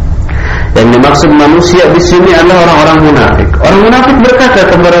 Yang dimaksud manusia di sini adalah orang-orang munafik. Orang munafik berkata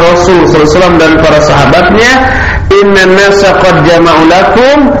kepada Rasul SAW dan para sahabatnya, innan nasa qad jama'u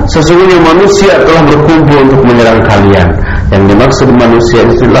lakum, sesungguhnya manusia telah berkumpul untuk menyerang kalian. Yang dimaksud manusia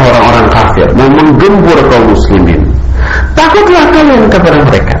di sini adalah orang-orang kafir, mau menggempur kaum muslimin. Takutlah kalian kepada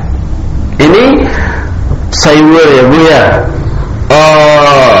mereka. Ini sayur ya Bu ya,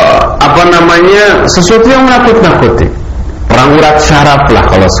 sesuatu yang menakut-nakuti. Perang urat syaraf lah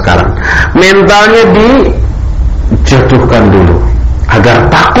kalau sekarang. Mentalnya dijatuhkan dulu agar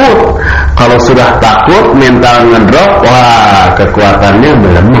takut. Kalau sudah takut, mental ngedrop, wah kekuatannya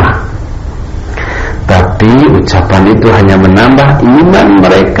melemah. Tapi ucapan itu hanya menambah iman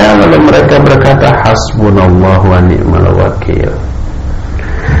mereka. Lalu mereka berkata hasbunallahu wa ni'mal wakil.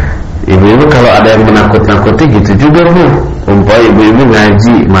 Ibu-ibu kalau ada yang menakut-nakuti gitu juga Bu. Umpama ibu-ibu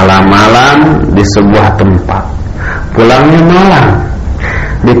ngaji malam-malam di sebuah tempat, pulangnya malam,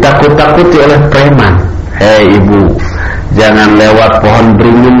 ditakut-takuti oleh preman. Hei ibu, jangan lewat pohon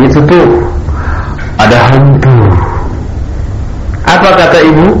beringin itu tuh, ada hantu. Apa kata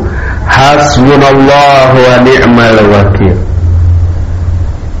ibu? Hasbunallahu wa ni'mal wakil.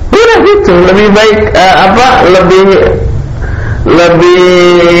 Udah gitu, lebih baik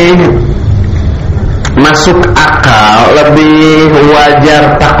lebih masuk akal, lebih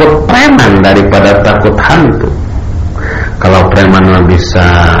wajar takut preman daripada takut hantu. Kalau preman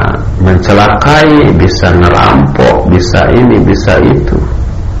bisa mencelakai, bisa ngerampok, bisa ini, bisa itu.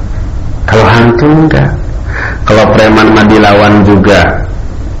 Kalau hantu enggak. Kalau preman mah dilawan juga,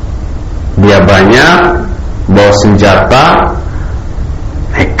 dia banyak, bawa senjata,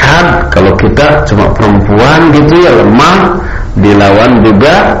 nekat. Kalau kita cuma perempuan gitu ya, lemah, dilawan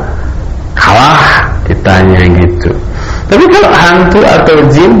juga kalah, ditanya gitu. Tapi kalau hantu atau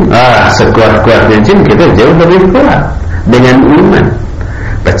jin, sekuat-kuatnya jin kita jauh lebih kuat dengan iman.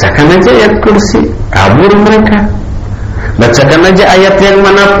 Bacakan aja ayat kursi, kabur mereka. Bacakan aja ayat yang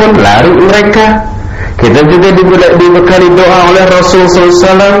manapun, lari mereka. Kita juga dibekali doa oleh Rasul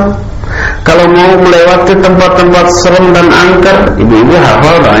SAW. Kalau mau melewati tempat-tempat serem dan angker, ibu-ibu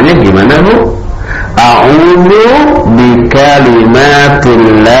hafal doanya gimana Bu? A'udzu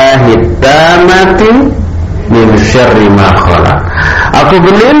bikalimatillahi tammati min syarri ma khalaq. Aku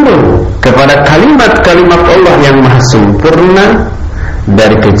berlindung kepada kalimat-kalimat Allah yang maha sempurna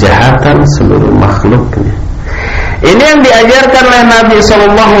dari kejahatan seluruh makhluknya. Ini yang diajarkan oleh Nabi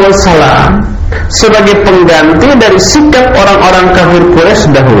SAW sebagai pengganti dari sikap orang-orang kafir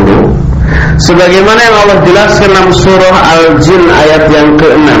Quraisy dahulu. Sebagaimana yang Allah jelaskan dalam surah Al-Jin ayat yang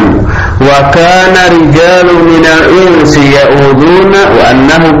ke-6, wa kana rijalun minal insi ya'uduna wa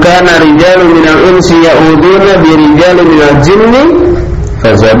annahu kana rijalun minal insi ya'uduna bi rijalin minal jinni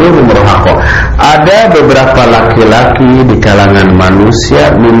fazaduhum rahaqa. Ada beberapa laki-laki di kalangan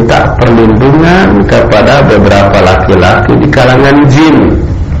manusia minta perlindungan kepada beberapa laki-laki di kalangan jin.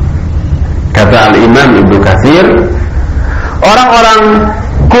 Kata Al-Imam Ibnu Katsir, orang-orang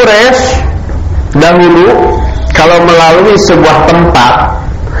Quraisy dahulu kalau melalui sebuah tempat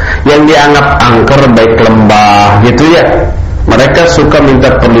yang dianggap angker, baik lembah gitu ya, mereka suka minta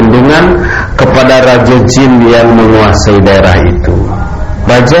perlindungan kepada raja jin yang menguasai daerah itu,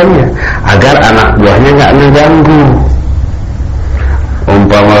 rajanya, agar anak buahnya nggak ngeganggu.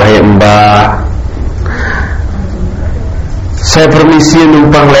 Umpama, mbak, saya permisi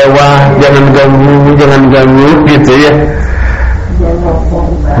numpang lewat, jangan ganggu gitu ya.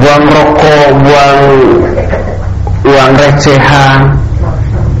 Buang rokok, buang uang recehan.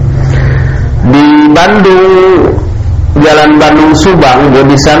 Di Bandung, Jalan Bandung Subang,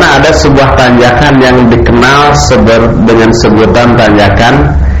 di sana ada sebuah tanjakan yang dikenal dengan sebutan tanjakan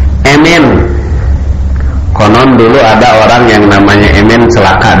Emen. Konon dulu ada orang yang namanya Emen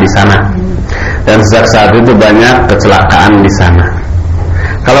celaka di sana, dan sejak saat itu banyak kecelakaan di sana.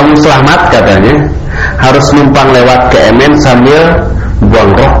 Kalau mau selamat katanya harus numpang lewat ke Emen sambil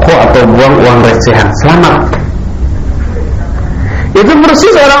buang rokok atau buang uang recehan, selamat. Itu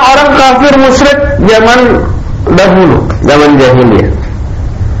persis orang-orang kafir musyrik zaman dahulu, zaman jahiliyah.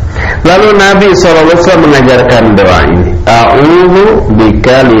 Lalu Nabi SAW mengajarkan doa ini, a'udzu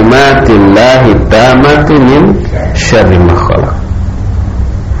bikalimatillahi tammati min syarri ma khalaq.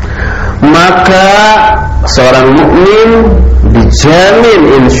 Maka seorang mukmin dijamin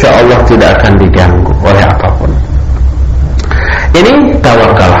insyaallah tidak akan diganggu oleh apapun. Ini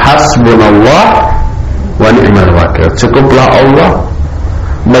tawakal, hasbunallah wa ni'mal wakil. Cukuplah Allah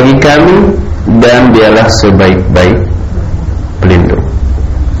bagi kami dan dialah sebaik-baik pelindung.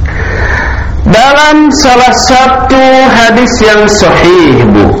 Dalam salah satu hadis yang sahih,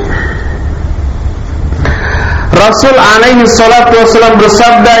 Rasul alaihi salatu wasallam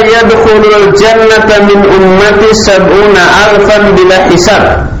bersabda, yadkhulul jannata min ummati sab'una alfan bila hisab.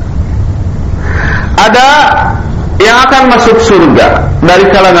 Ada yang akan masuk surga dari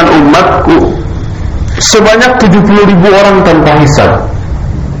kalangan umatku sebanyak 70.000 orang tanpa hisab.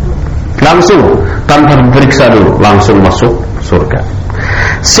 Langsung, tanpa diperiksa dulu, langsung masuk surga.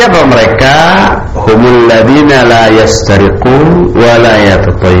 Siapa mereka? Humul ladina la yastariqun wa la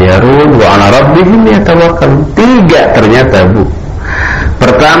yatatayyarun wa ala rabbihim yatawakkalun. 3 ternyata,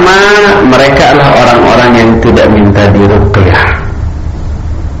 Pertama, mereka adalah orang-orang yang tidak minta diruqyah.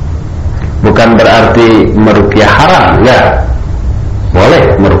 Bukan berarti meruqyah haram, ya.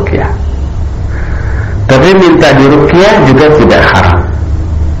 Boleh meruqyah. Tapi minta diruqyah juga tidak haram.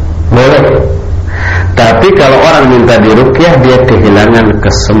 Boleh. Tapi kalau orang minta diruqyah, dia kehilangan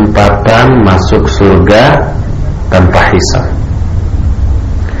kesempatan masuk surga tanpa hisab.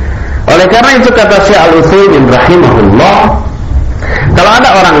 Oleh karena itu kata Syekh Al-Utsaimin rahimahullah, kalau ada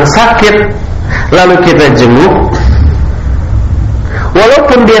orang sakit lalu kita jenguk,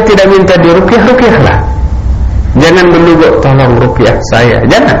 walaupun dia tidak minta diruqyah, ruqyahlah. Jangan menunggu tolong ruqyah saya,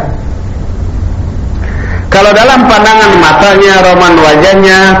 jangan. Kalau dalam pandangan matanya, roman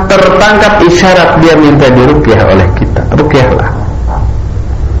wajahnya tertangkap isyarat dia minta diruqyah oleh kita, ruqyahlah.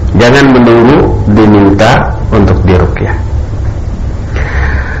 Jangan menunggu diminta untuk diruqyah.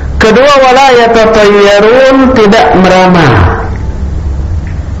 Kedua, wala yatatayyarun, tidak meramal.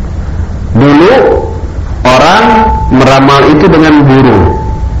 Dulu orang meramal itu dengan burung.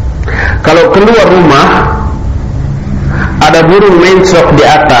 Kalau keluar rumah ada burung mencok di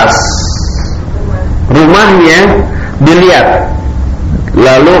atas rumahnya, dilihat,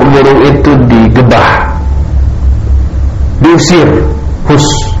 lalu burung itu digebah, diusir,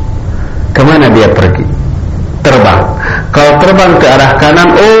 kemana dia pergi? Terbang. Kalau terbang ke arah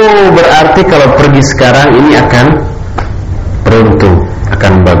kanan, berarti kalau pergi sekarang ini akan beruntung,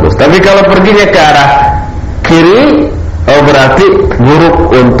 akan bagus. Tapi kalau perginya ke arah kiri, berarti buruk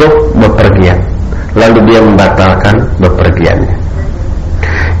untuk bepergian. Lalu dia membatalkan bepergiannya.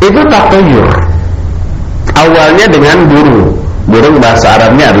 Itu tatayur. Awalnya dengan burung. Burung bahasa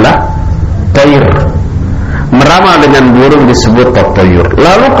Arabnya adalah tayr. Meramal dengan burung disebut tatayur.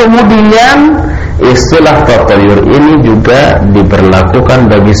 Lalu kemudian istilah tatayur ini juga diberlakukan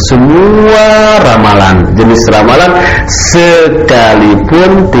bagi semua ramalan, jenis ramalan,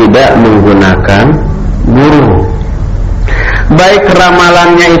 sekalipun tidak menggunakan burung. Baik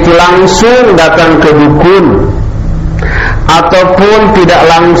ramalannya itu langsung datang ke dukun, ataupun tidak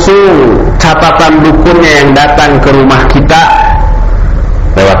langsung catatan dukunnya yang datang ke rumah kita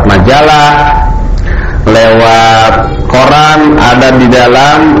lewat majalah, lewat koran, ada di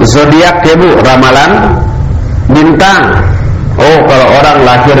dalam zodiak ya ramalan bintang, Oh, kalau orang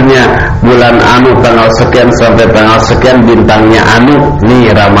lahirnya bulan anu tanggal sekian sampai tanggal sekian bintangnya anu,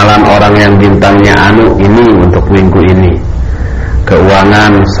 nih ramalan orang yang bintangnya anu ini untuk minggu ini.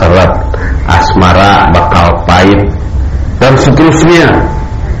 Keuangan seret, asmara bakal pahit dan seterusnya.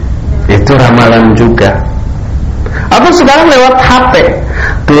 Itu ramalan juga. Atau sekarang lewat HP,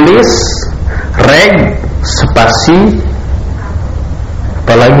 tulis reg spasi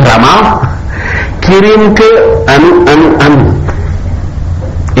apalagi ramal, kirim ke anu.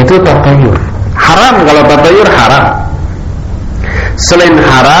 Itu tatayur. Haram, kalau tatayur haram. Selain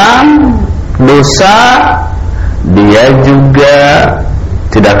haram, dosa, dia juga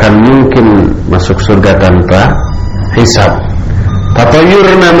tidak akan mungkin masuk surga tanpa hisab.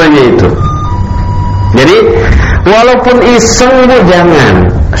 Tatayur namanya itu. Jadi walaupun iseng bu jangan.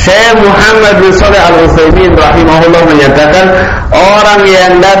 Syekh Muhammad bin Shalih Al-Utsaimin rahimahullah menyatakan orang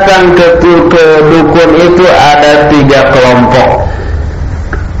yang datang ke dukun itu ada 3 kelompok.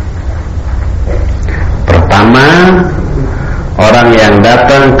 Pertama, orang yang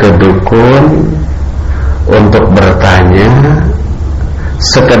datang ke dukun untuk bertanya,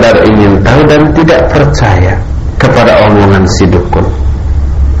 sekedar ingin tahu dan tidak percaya kepada omongan si dukun.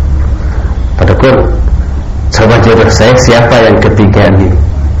 Pak dukun, coba jodoh saya siapa yang ketiga nih,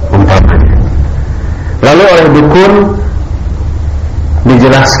 umpamanya. Lalu oleh dukun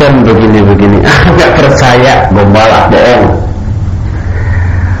dijelaskan begini-begini, nggak percaya, gombal, bohong.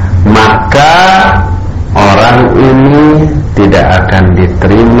 Maka orang ini tidak akan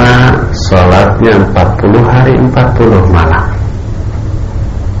diterima sholatnya 40 hari 40 malam.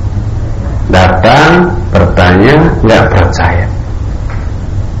 Datang bertanya, nggak percaya.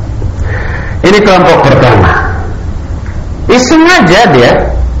 Ini kelompok pertama, iseng aja dia.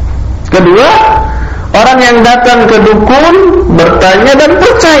 Kedua, orang yang datang ke dukun bertanya dan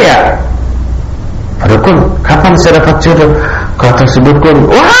percaya. Pak dukun, kapan saya dapat jodoh? Kata si dukun,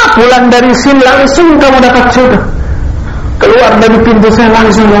 wah pulang dari sini langsung kamu dapat jodoh. Keluar dari pintu saya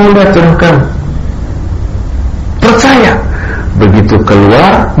langsung kamu dapat jodoh kamu. Percaya. Begitu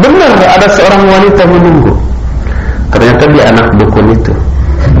keluar, benar ada seorang wanita menunggu. Ternyata dia anak dukun itu.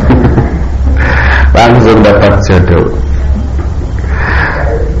 Langsung dapat jodoh.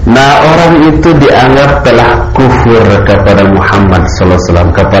 Nah, orang itu dianggap telah kufur kepada Muhammad sallallahu alaihi wasallam,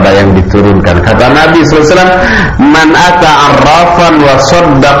 kepada yang diturunkan. Kata Nabi sallallahu alaihi wasallam, "Man ata 'arrafan wa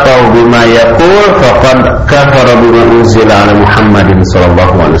saddaqa bima yaqul faqad kafara bima unzila 'ala Muhammadin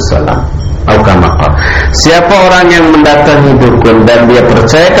sallallahu alaihi wasallam." Siapa orang yang mendatangi dukun dan dia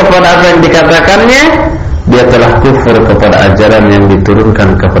percaya kepada apa yang dikatakannya, dia telah kufur kepada ajaran yang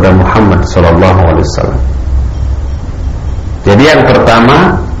diturunkan kepada Muhammad sallallahu alaihi wasallam. Jadi yang pertama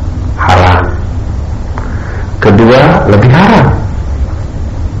haram. Kedua lebih haram.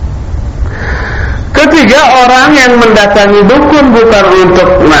 Ketiga, orang yang mendatangi dukun bukan untuk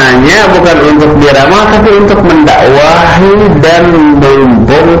nanya, bukan untuk diramal, tapi untuk mendakwahi dan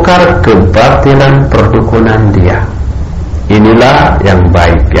membongkar kebatilan perdukunan dia. Inilah yang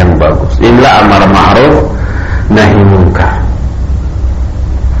baik, yang bagus. Inilah amar ma'ruf nahi munkar.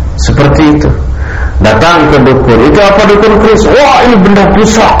 Seperti itu. Datang ke dukun. Itu apa dukun keris? Wah, ini benda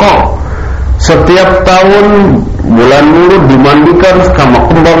pusaka. Setiap tahun bulan Mulut dimandikan sama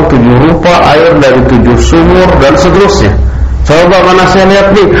kembang 7 rupa, air dari 7 sumur dan seterusnya. Coba mana saya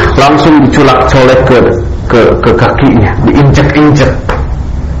lihat nih, langsung diculak colek ke kakinya, diinjek-injek.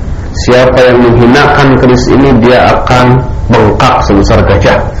 Siapa yang menghinakan keris ini dia akan bengkak sebesar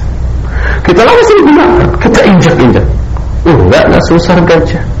gajah. Kita langsung gunakan, kita injek-injek. Enggak sebesar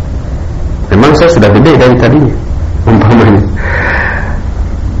gajah. Memang saya sudah gede dari tadinya, umpamanya.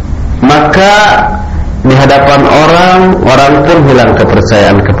 Maka di hadapan orang pun hilang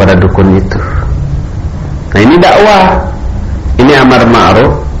kepercayaan kepada dukun itu. Nah, ini dakwah, ini amar ma'ruf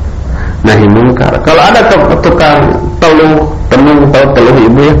nahi munkar. Kalau ada tukang tenung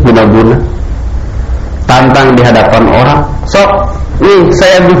ibu ya, guna-guna, tantang di hadapan orang, sok nih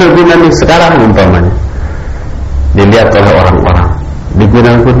saya guna-guna nih sekarang umpamanya, dilihat oleh orang-orang,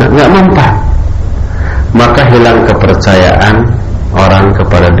 diguna-guna nggak mempan, maka hilang kepercayaan orang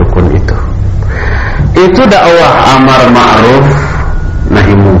kepada dukun itu. Itu dakwah amar ma'ruf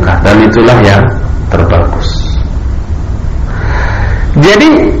nahi munkar, dan itulah yang terbagus.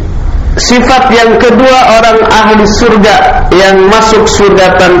 Jadi sifat yang kedua orang ahli surga yang masuk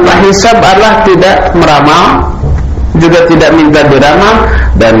surga tanpa hisab adalah tidak meramal, juga tidak minta diramal,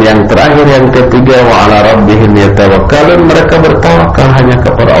 dan yang terakhir yang ketiga wa ala rabbihim yatawakkalun, mereka bertawakal hanya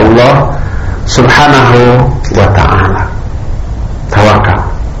kepada Allah subhanahu wa ta'ala. Tawakal.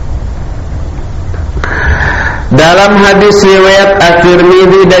 Dalam hadis riwayat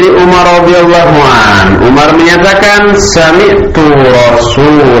At-Tirmidzi dari Umar radhiyallahu an, Umar menyatakan, sami'tu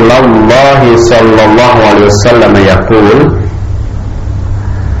Rasulullah sallallahu alaihi wasallam yaqul,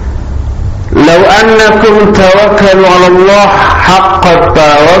 "Law annakum tawakkalu 'ala Allah haqqa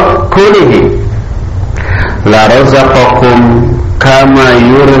tawakkulihi, la razaqakum kama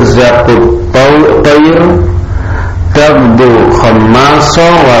yurzaqut tayr tabdu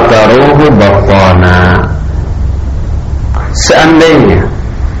khammasa wa taruhu batana." Seandainya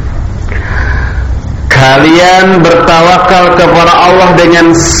kalian bertawakal kepada Allah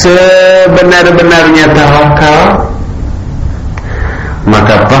dengan sebenar-benarnya tawakal,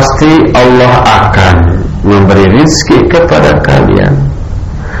 maka pasti Allah akan memberi rizki kepada kalian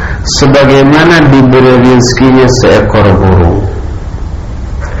sebagaimana diberi rizkinya seekor burung.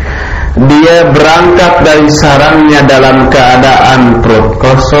 Dia berangkat dari sarangnya dalam keadaan perut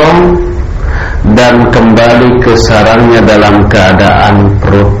kosong dan kembali ke sarangnya dalam keadaan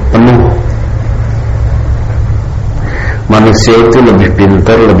perut penuh. Manusia itu lebih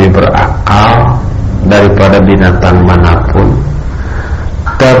pintar, lebih berakal daripada binatang manapun,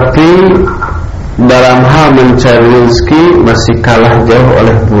 tapi dalam hal mencari rezeki masih kalah jauh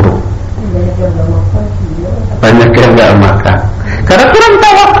oleh burung. Banyak yang gak makan karena kurang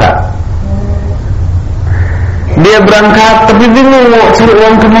tawakal. Dia berangkat tapi bingung mau cari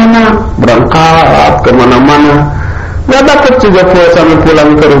uang kemana. Berangkat kemana-mana, gak dapat juga sampai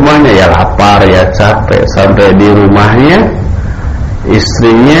pulang ke rumahnya. Ya lapar, ya capek. Sampai di rumahnya,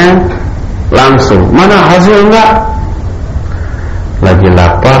 istrinya langsung, "Mana hasil enggak?" Lagi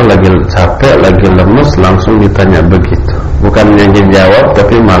lapar, lagi capek, lagi lemes, langsung ditanya begitu. Bukannya dijawab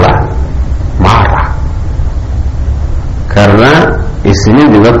tapi malah marah, karena istrinya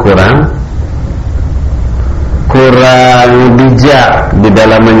juga kurang bijak di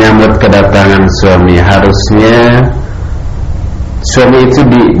dalam menyambut kedatangan suami. Harusnya suami itu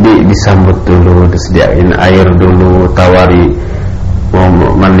disambut dulu, disediain air dulu, tawari mau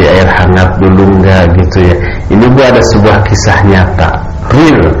mandi air hangat dulu, enggak gitu ya. Ini ada sebuah kisah nyata,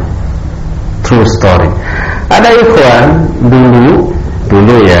 real, true story. Ada ikhwan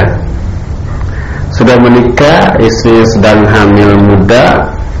dulu ya, sudah menikah, istri sedang hamil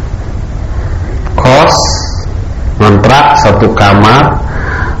muda, kos kontrak satu kamar,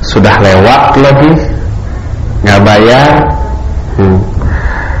 sudah lewat lebih, nggak bayar.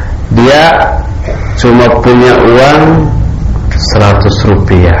 Dia cuma punya uang 100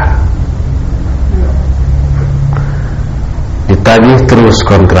 rupiah, ditagih terus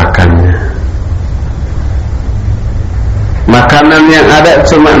kontrakannya. Makanan yang ada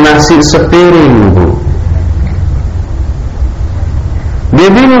cuma nasi sepiring, Bu. Dia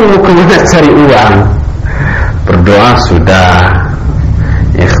bingung mau kemana cari uang. Berdoa sudah,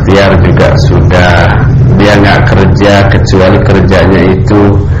 ikhtiar juga sudah. Dia nggak kerja, kecuali kerjanya itu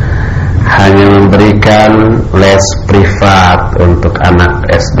hanya memberikan les privat untuk anak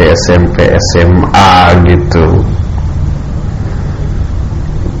SD, SMP, SMA gitu.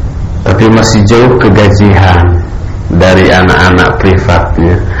 Tapi masih jauh kegajian dari anak-anak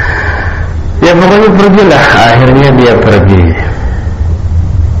privatnya. Ya pokoknya pergilah. Akhirnya dia pergi.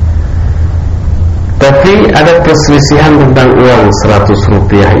 Tapi ada perselisihan tentang uang 100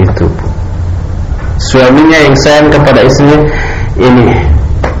 rupiah itu, Bu. Suaminya yang sayang kepada istrinya, "Ini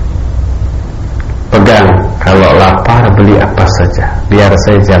pegang, kalau lapar beli apa saja, biar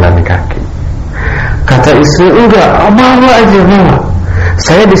saya jalan kaki." Kata istri, "Enggak, bawa aja, bawa.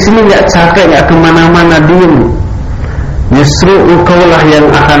 Saya di sini nggak capek, nggak kemana-mana, diem. Justru engkaulah yang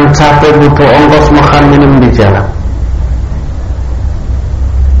akan capek, butuh ongkos makan minum di jalan."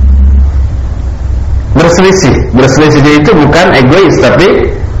 Berselisihnya itu bukan egois, tapi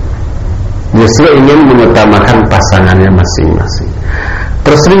justru ingin mengutamakan pasangannya masing-masing.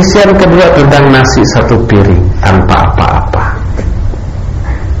 Perselisihan kedua tentang nasi satu piring tanpa apa-apa.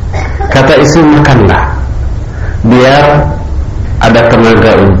 Kata istri, "Makanlah, biar ada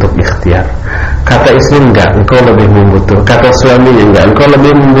tenaga untuk ikhtiar." Kata istri, "Enggak, engkau lebih membutuhkan." Kata suaminya, "Enggak, engkau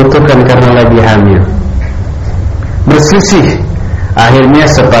lebih membutuhkan karena lagi hamil." Berselisih. Akhirnya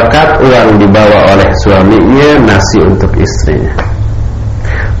sepakat uang dibawa oleh suaminya, nasi untuk istrinya.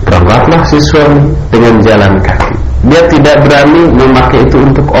 Berangkatlah si suami dengan jalan kaki. Dia tidak berani memakai itu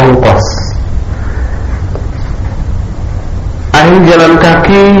untuk ongkos. Akhirnya jalan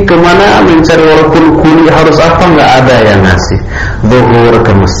kaki kemana mencari, walaupun kuli harus apa, nggak ada yang ngasih. Zuhur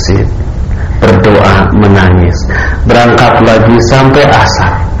ke masjid, berdoa, menangis. Berangkat lagi sampai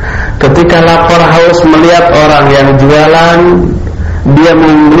asar. Ketika lapar haus melihat orang yang jualan, dia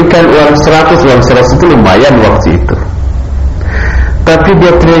memberikan uang 100. Uang 100 itu lumayan waktu itu. Tapi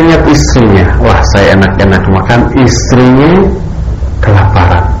dia teringat istrinya. Wah, saya enak-enak makan, istrinya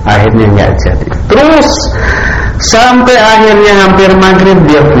kelaparan. Akhirnya nggak jadi. Terus sampai akhirnya hampir maghrib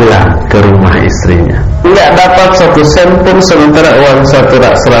dia pulang ke rumah istrinya. Nggak dapat 1 sen pun, sementara uang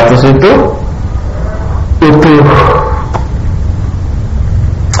 100 itu utuh.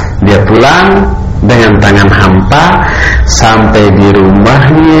 Dia pulang dengan tangan hampa. Sampai di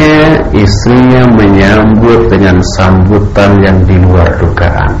rumahnya, istrinya menyambut dengan sambutan yang di luar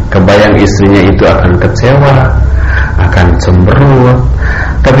dugaan. Kebayang istrinya itu akan kecewa, akan cemberut.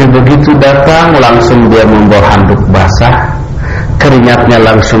 Tapi begitu datang, langsung dia membawa handuk basah, keringatnya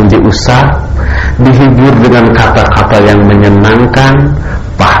langsung diusap, dihibur dengan kata-kata yang menyenangkan,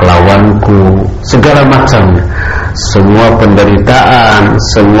 pahlawanku, segala macamnya. Semua penderitaan,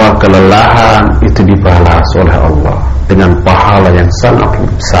 semua kelelahan itu dibalas oleh Allah dengan pahala yang sangat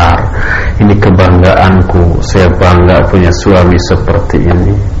besar. Ini kebanggaanku, saya bangga punya suami seperti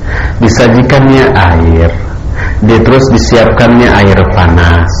ini. Disajikannya air, dia terus disiapkannya air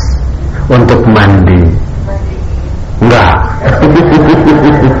panas untuk mandi. Enggak.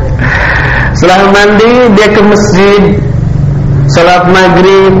 Setelah mandi dia ke masjid, salat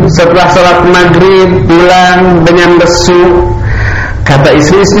maghrib. Setelah salat maghrib pulang dengan lesu. Kata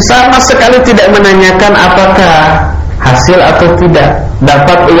istri sama sekali tidak menanyakan apakah hasil atau tidak,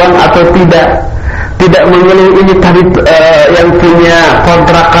 dapat uang atau tidak. Tidak mengeluh ini tadi yang punya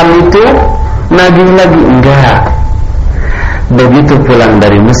kontrakan itu nagih lagi, enggak. Begitu pulang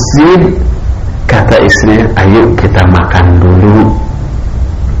dari masjid, kata istrinya, ayo kita makan dulu.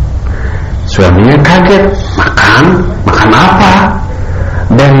 Suaminya kaget, makan apa?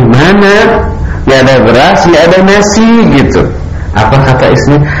 Dari mana? Gak ada beras, gak ada nasi gitu. Apa kata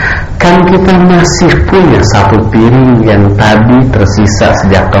istri? Kan kita masih punya 1 piring yang tadi tersisa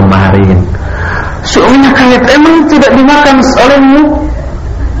sejak kemarin. Suaminya kaget, emang tidak dimakan olehmu?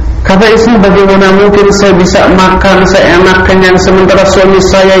 Kata istri, bagaimana mungkin saya bisa makan, saya enak kenyang, sementara suami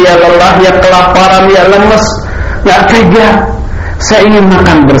saya ya lelah, ya kelaparan, ya lemes, gak tega. Saya ingin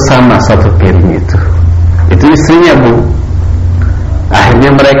makan bersama 1 piring itu. Itu istrinya, Bu. Akhirnya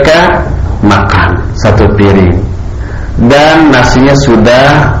mereka makan 1 piring. Dan nasinya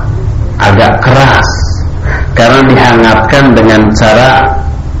sudah agak keras karena dihangatkan dengan cara,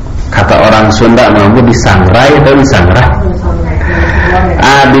 kata orang Sunda, mampu disangrai atau disangrai.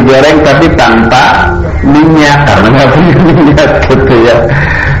 Digoreng tapi tanpa minyak karena nggak punya minyak gitu ya.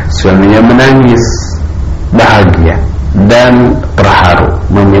 Suaminya menangis, bahagia dan terharu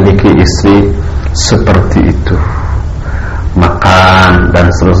memiliki istri seperti itu. Makan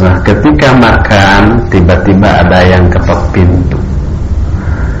dan seterusnya. Ketika makan, tiba-tiba ada yang ketok pintu.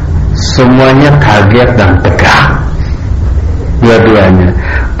 Semuanya kaget dan tegang. Dua-duanya,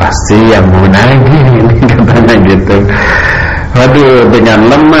 pasti yang mau nagih ini, katanya gitu. Waduh, dengan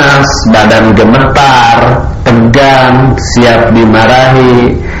lemas, badan gemetar, tegang, siap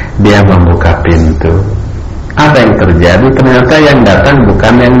dimarahi, dia membuka pintu. Apa yang terjadi? Ternyata yang datang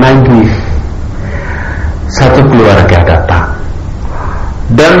bukan yang nagih. 1 keluarga datang,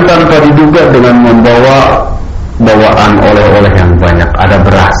 dan tanpa diduga dengan membawa bawaan oleh-oleh yang banyak. Ada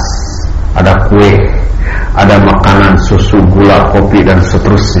beras, ada kue, ada makanan, susu, gula, kopi dan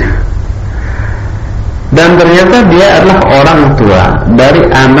seterusnya. Dan ternyata dia adalah orang tua dari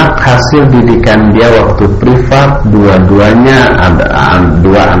anak hasil didikan dia waktu privat. Dua-duanya, ada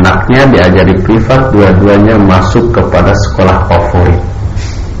 2 anaknya diajari privat, dua-duanya masuk kepada sekolah favorit.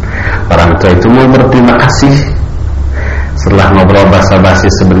 Orang tua itu mau berterima kasih. Setelah ngobrol basa-basi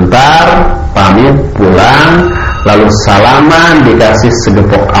sebentar, pamit pulang, lalu salaman, dikasih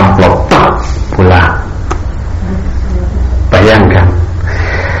segepok amplop, pulang. Bayangkan,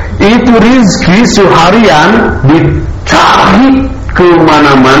 itu rizki seharian dicari ke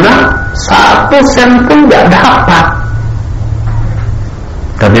mana-mana, 1 sen pun gak dapat.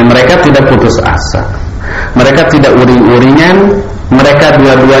 Tapi mereka tidak putus asa, mereka tidak uring-uringan. Mereka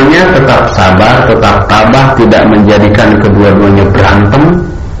dua-duanya tetap sabar, tetap tabah, tidak menjadikan kedua-duanya berantem.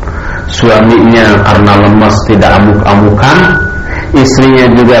 Suaminya karena lemas tidak amuk-amukan, istrinya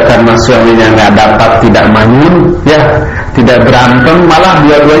juga karena suaminya nggak dapat tidak manyun, ya, tidak berantem, malah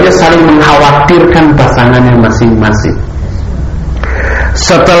dua-duanya saling mengkhawatirkan pasangannya masing-masing.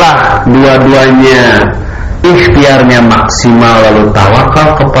 Setelah dua-duanya ikhtiarnya maksimal lalu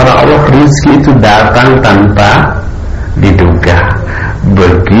tawakal kepada Allah, rezeki itu datang tanpa diduga.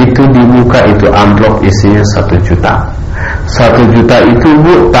 Begitu dibuka itu amplop isinya 1 juta. 1 juta itu,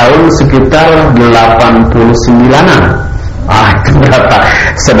 Bu, tahun sekitar 89-an. Itu berapa?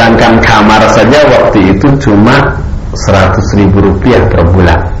 Sedangkan kamar saja waktu itu cuma 100.000 rupiah per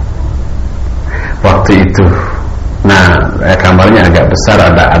bulan. Waktu itu Nah, kamarnya agak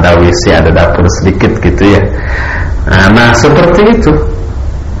besar, ada WC, ada dapur sedikit gitu ya. Nah, seperti itu.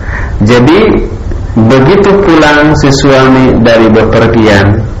 Jadi begitu pulang si suami dari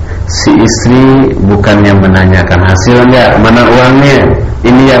bepergian, si istri bukannya menanyakan hasilnya, mana uangnya,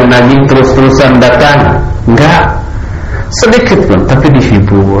 ini yang nagih terus-terusan datang, enggak, sedikit pun, tapi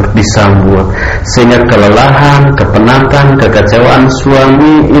dihibur, disambut, sehingga kelelahan, kepenatan, kekecewaan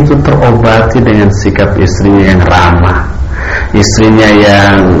suami itu terobati dengan sikap istrinya yang ramah, istrinya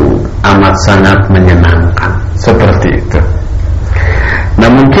yang amat sangat menyenangkan, seperti itu. Nah,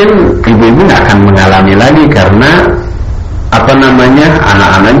 mungkin ibu-ibu gak akan mengalami lagi karena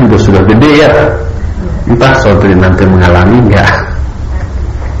anak-anak juga sudah gede ya. Entah suatu nanti mengalami enggak.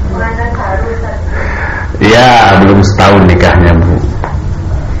 Ya, belum setahun nikahnya, Bu.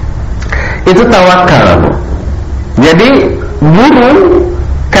 Itu tawakal, Bu. Jadi guru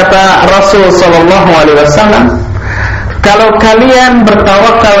kata Rasul sallallahu alaihi wasallam, kalau kalian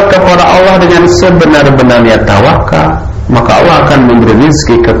bertawakal kepada Allah dengan sebenar-benarnya tawakal, maka Allah akan memberi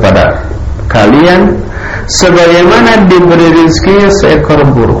rezeki kepada kalian sebagaimana diberi rezeki seekor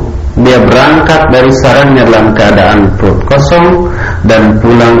burung. Dia berangkat dari sarangnya dalam keadaan perut kosong dan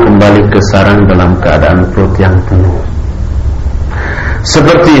pulang kembali ke sarang dalam keadaan perut yang penuh.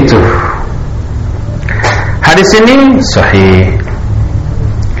 Seperti itu. Hadis ini sahih.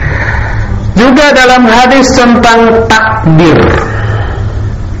 Juga dalam hadis tentang takdir,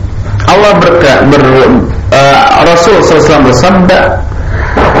 Allah Rasul SAW bersabda,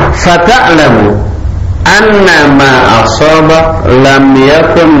 "Fata'lamu anna ma asabak lam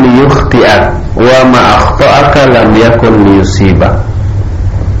yakun liyukhti'ak wa ma akhta'aka lam yakun liyusibak."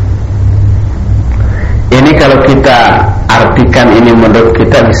 Ini kalau kita artikan ini menurut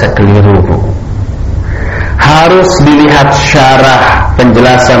kita bisa keliru, Bu. Harus dilihat syarah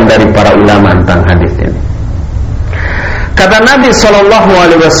penjelasan dari para ulama tentang hadis ini. Kata Nabi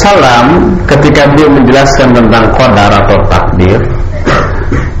SAW ketika beliau menjelaskan tentang qadar atau takdir,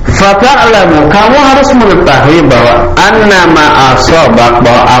 "Fata'lamu," kamu harus mengetahui bahwa annama asabak,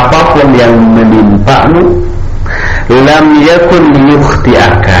 bahwa apapun yang menimpamu, lam yakun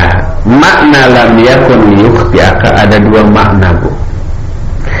liyukhti'aka. Makna lam yakun liyukhti'aka ada dua makna, Bu.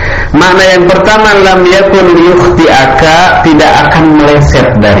 Makna yang pertama, lam yakun liyukhti'aka, tidak akan meleset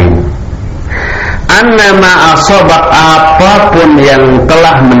darimu. Annama asabak, apapun yang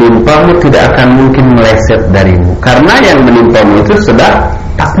telah menimpamu tidak akan mungkin meleset darimu, karena yang menimpamu itu sudah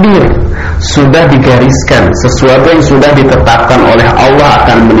takdir, sudah digariskan, sesuatu yang sudah ditetapkan oleh Allah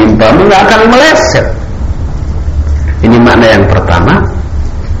akan menimpamu, tidak akan meleset. Ini makna yang pertama.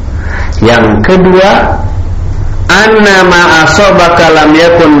 Yang kedua, annama asabaka lam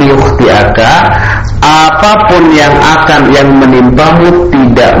yakun liyukhti'aka, apapun yang menimpamu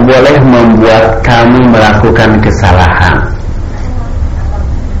tidak boleh membuat kamu melakukan kesalahan.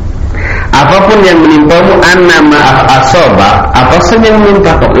 Apapun yang menimpamu, annama asabak, apa saja yang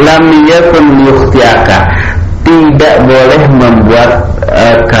menimpamu, lam yakun liyukhti'aka, tidak boleh membuat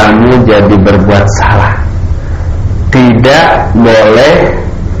kamu jadi berbuat salah, tidak boleh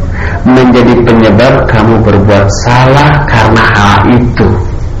menjadi penyebab kamu berbuat salah karena hal itu.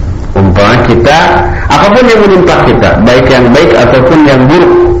 Umpama kita, apapun yang menimpa kita, baik yang baik ataupun yang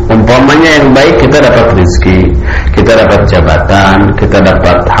buruk. Umpamanya yang baik, kita dapat rezeki, kita dapat jabatan, kita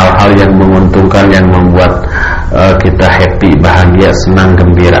dapat hal-hal yang menguntungkan, yang membuat kita happy, bahagia, senang,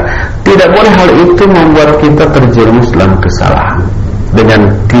 gembira. Tidak boleh hal itu membuat kita terjerumus dalam kesalahan, dengan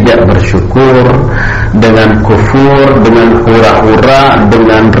tidak bersyukur, dengan kufur, dengan hura-hura,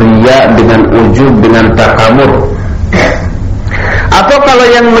 dengan riya, dengan ujub, dengan takamur. Atau kalau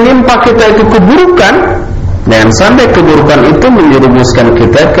yang menimpa kita itu keburukan, dan sampai keburukan itu menjerumuskan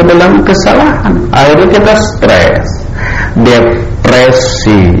kita ke dalam kesalahan, akhirnya kita stres,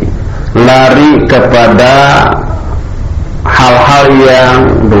 depresi, lari kepada hal-hal yang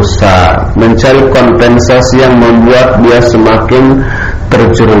dosa, mencari kompensasi yang membuat dia semakin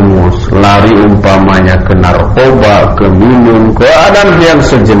terjerumus, lari umpamanya ke narkoba, ke minum, ke dan yang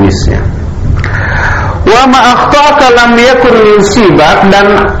sejenisnya. Wa ma akhta'aka lam yakun yusibak, dan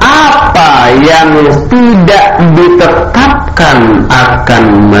apa yang tidak ditetapkan akan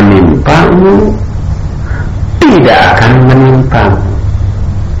menimpamu tidak akan menimpamu.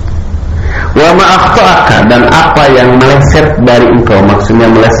 Wa ma akhta'aka, dan apa yang meleset dari engkau, maksudnya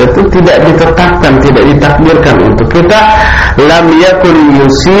meleset itu tidak ditetapkan, tidak ditakdirkan untuk kita, lam yakun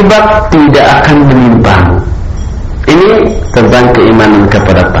yusibak, tidak akan menimpamu. Ini tentang keimanan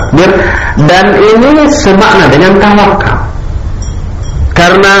kepada takdir, dan ini semakna dengan tawakal.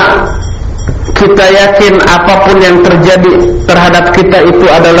 Karena kita yakin apapun yang terjadi terhadap kita itu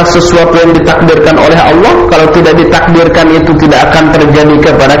adalah sesuatu yang ditakdirkan oleh Allah. Kalau tidak ditakdirkan itu tidak akan terjadi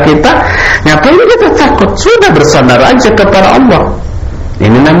kepada kita. Ngapain kita takut? Sudah bersandar aja kepada Allah.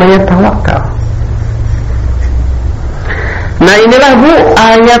 Ini namanya tawakal. Nah, inilah Bu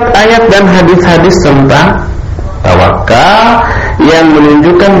ayat-ayat dan hadis-hadis tentang tawakal yang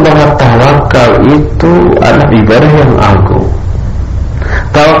menunjukkan bahwa tawakal itu adalah ibadah yang agung.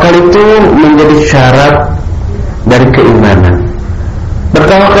 Tawakal itu menjadi syarat dari keimanan.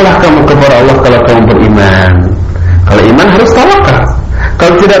 Bertawakallah kamu kepada Allah kalau kamu beriman. Kalau iman harus tawakal.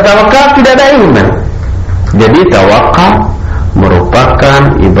 Kalau tidak tawakal tidak ada iman. Jadi tawakal merupakan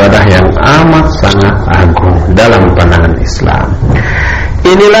ibadah yang amat sangat agung dalam pandangan Islam.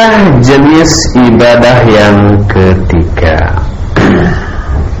 Inilah jenis ibadah yang ketiga.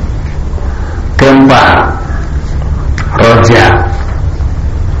 Keempat, roja.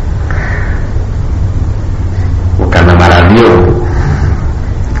 Bukan nama radio.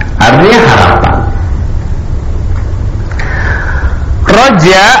 Artinya harapan.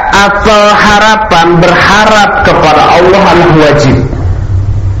 Roja atau harapan, berharap kepada Allah adalah wajib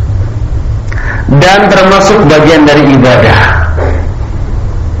dan termasuk bagian dari ibadah.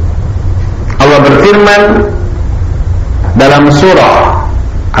 Allah berfirman dalam surah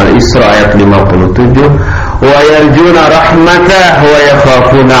Al-Isra ayat 57, wa yarjuna rahmatah wa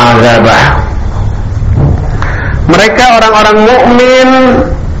yakhafuna 'adzabah. Mereka orang-orang mukmin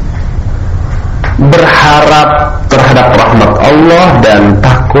berharap terhadap rahmat Allah dan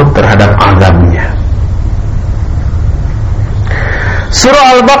takut terhadap azabnya.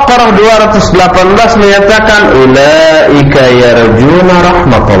 Surah Al-Baqarah 218 menyatakan ulaika yarjuna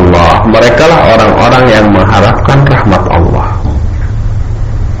rahmatullah. Merekalah orang-orang yang mengharapkan rahmat Allah.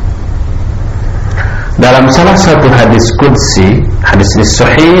 Dalam salah satu hadis qudsi, hadis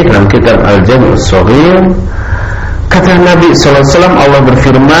sahih dalam kitab Al-Jami' As-Shaghir, kata Nabi SAW, Allah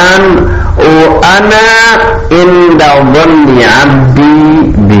berfirman, ana inda dhanni 'abdi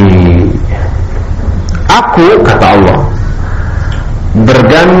bi. Aku, kata Allah,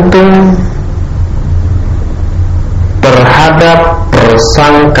 bergantung terhadap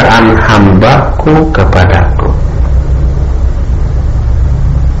persangkaan hambaku kepadaku.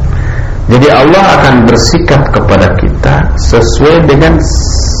 Jadi Allah akan bersikap kepada kita sesuai dengan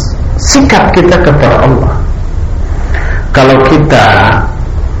sikap kita kepada Allah. Kalau kita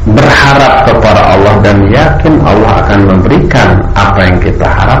berharap kepada Allah dan yakin Allah akan memberikan apa yang kita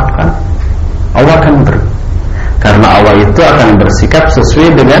harapkan, Allah akan beri. Karena Allah itu akan bersikap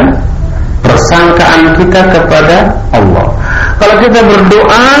sesuai dengan persangkaan kita kepada Allah. Kalau kita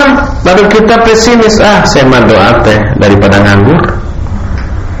berdoa lalu kita pesimis, saya mah doa teh daripada nganggur,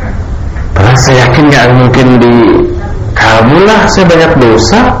 padahal saya yakin gak mungkin dikabul lah, saya banyak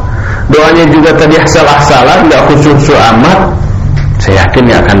dosa, doanya juga tadi asal-asalan, gak khusyuk amat, saya yakin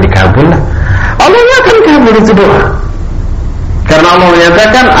gak akan dikabul lah. Allah gak akan kabul itu doa, karena Allah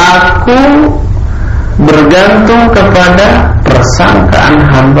menyatakan aku bergantung kepada persangkaan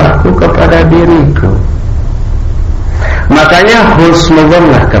hambaku kepada diriku. Makanya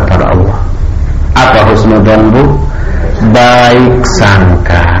husnudzonlah kepada Allah. Apa husnudzon, Bu? Baik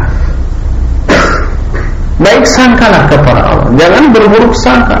sangka. Baik sangkalah kepada Allah. Jangan berburuk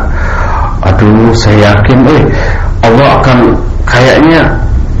sangka. Aduh, saya yakin Allah akan kayaknya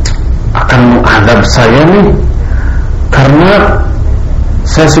akan mengadab saya nih, karena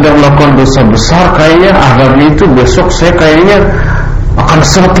saya sudah melakukan dosa besar, kayaknya azabnya itu besok saya kayaknya akan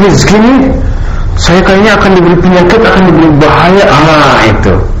seret rezeki nih, saya kayaknya akan diberi penyakit, akan diberi bahaya.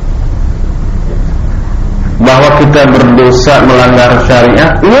 Itu bahwa kita berdosa melanggar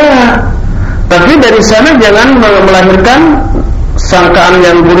syariat, ya, tapi dari sana jangan melahirkan sangkaan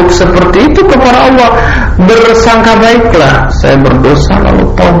yang buruk seperti itu kepada Allah. Bersangka baiklah, saya berdosa lalu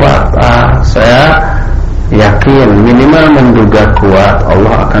tobat, saya yakin, minimal menduga kuat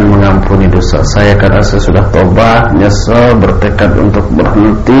Allah akan mengampuni dosa saya karena saya sudah tobat, nyesel, bertekad untuk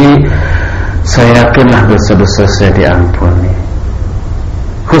berhenti. Saya yakinlah dosa-dosa saya diampuni.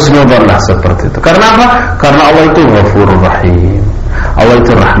 Husnudzonlah seperti itu. Karena apa? Karena Allah itu Ghafurur Rahim. Allah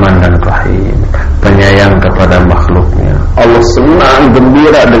itu Rahman dan Rahim, penyayang kepada makhluknya. Allah senang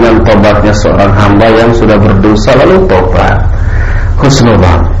gembira dengan tobatnya seorang hamba yang sudah berdosa lalu tobat.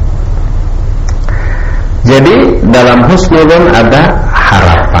 Husnudzon. Jadi dalam husnudzon ada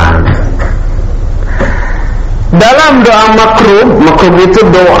harapan. Dalam doa makrub itu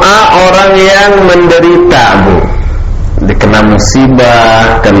doa orang yang menderita, Bu, dikena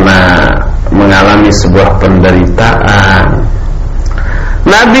musibah, kena mengalami sebuah penderitaan.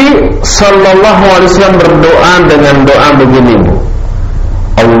 Nabi SAW berdoa dengan doa begini, Bu,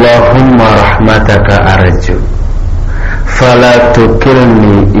 Allahumma rahmataka arju fala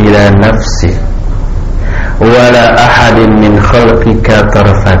tukilni ila nafsi wala ahadin min khalqika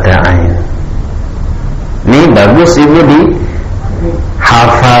tarfata ain. Ini bagus ibu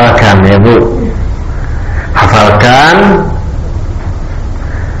dihafalkan ya bu. Hafalkan,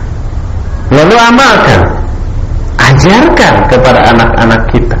 lalu amalkan, ajarkan kepada anak-anak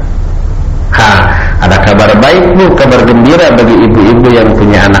kita. Ada kabar baik bu, kabar gembira bagi ibu-ibu yang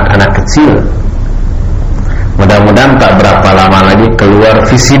punya anak-anak kecil. Mudah-mudahan tak berapa lama lagi keluar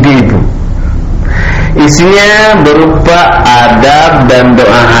VCD ibu. Isinya berupa adab dan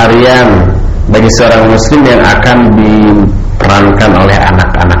doa harian bagi seorang muslim yang akan diperankan oleh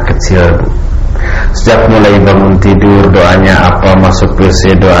anak-anak kecil bu. Sejak mulai bangun tidur doanya apa, masuk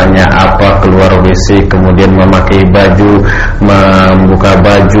WC doanya apa, keluar WC, kemudian memakai baju, membuka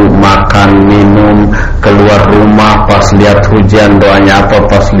baju, makan, minum, keluar rumah, pas lihat hujan doanya apa,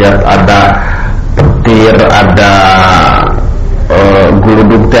 pas lihat ada petir, ada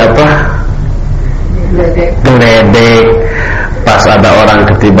guluduk apa, geledek, pas ada orang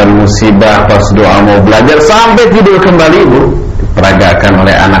ketiban musibah, pas doa mau belajar, sampai tidur kembali bu. Peragakan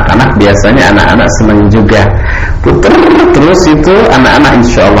oleh anak-anak, biasanya anak-anak senang juga. Puter terus itu anak-anak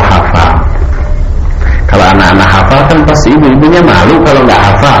insya Allah hafal. Kalau anak-anak hafal kan pasti ibu-ibunya malu kalau nggak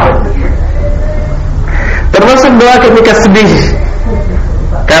hafal. Termasuk doa ketika sedih.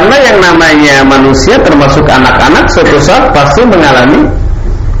 Karena yang namanya manusia termasuk anak-anak suatu saat pasti mengalami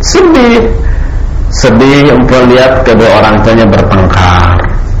sedih. Sedih melihat kedua orang tuanya bertengkar.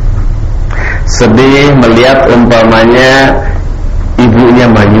 Sedih melihat umpamanya ibunya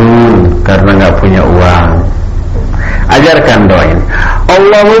manyun karena nggak punya uang. Ajarkan doain.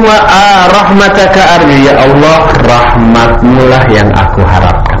 Allahumma rahmataka arju, ya Allah rahmatmu lah yang aku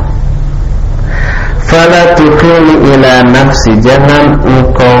harapkan. Fala tukilni ila nafsi, jangan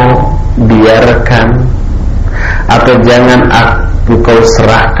engkau biarkan atau jangan engkau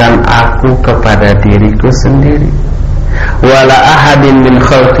serahkan aku kepada diriku sendiri. Wala ahadin min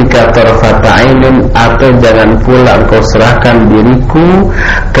khalqika tarfata ainin, atau jangan pula engkau serahkan diriku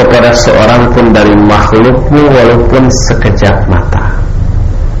kepada seorang pun dari makhlukmu walaupun sekejap mata.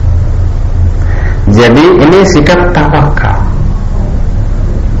 Jadi ini sikap tawakal.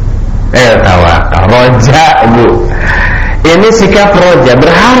 Tawakal, roja bu. Ini sikap roja,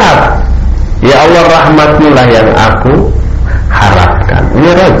 berharap. Ya Allah rahmatmu lah yang aku harapkan. Ini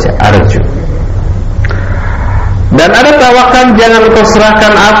roja, arju. Dan ada tawakal, jangan kau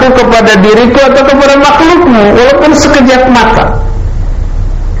serahkan aku kepada diriku atau kepada makhlukmu walaupun sekejap mata,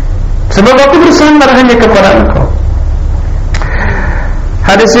 sebab aku bersandar hanya kepada engkau.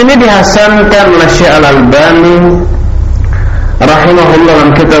 Hadis ini dihasankan oleh Syekh Al-Albani rahimahullah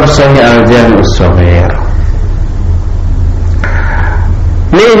dalam kitab Sahih Al-Jami' As-Shaghir.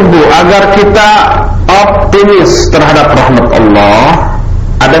 Minggu agar kita optimis terhadap rahmat Allah.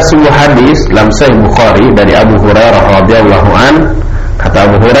 Ada sebuah hadis dalam Sahih Bukhari dari Abu Hurairah radhiyallahu an. Kata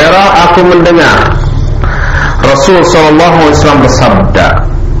Abu Hurairah, aku mendengar Rasul sallallahu alaihi wasallam bersabda,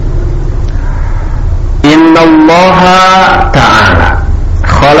 Innallaha ta'ala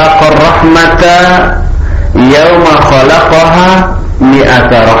khalaqar rahmata yawma khalaqaha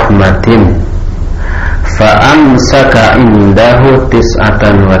mi'ata rahmatin fa amsaka indahu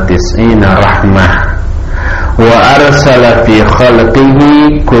tis'atan wa tis'ina rahmah wa arsala fi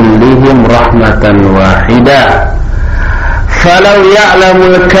khalqihi kullihim rahmatan wahidah falau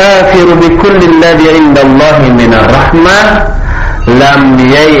ya'lamul kafiru bikulli alladhi 'inda Allahi minar rahmah lam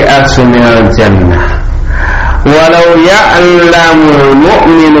yai'asu minal jannah walau ya'lamul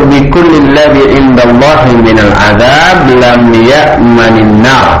mu'minu bikulli alladhi 'inda Allahi minal 'adzab lam ya'manin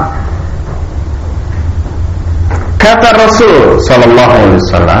nar. Kata Rasul sallallahu alaihi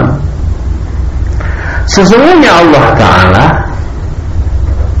wasallam, sesungguhnya Allah Ta'ala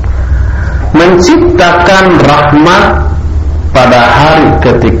menciptakan rahmat pada hari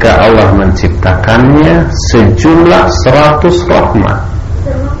ketika Allah menciptakannya sejumlah 100 rahmat.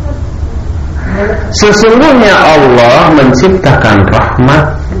 Sesungguhnya Allah menciptakan rahmat.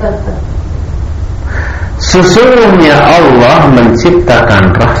 Sesungguhnya Allah menciptakan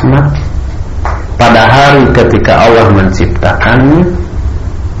rahmat pada hari ketika Allah menciptakannya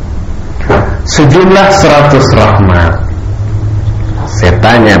sejumlah 100 rahmat. Saya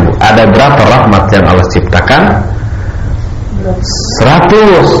tanya bu, ada berapa rahmat yang Allah ciptakan?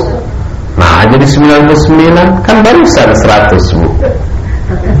 100. Nah jadi 99, kan barusan 100 bu.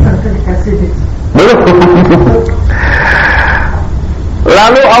 Belum.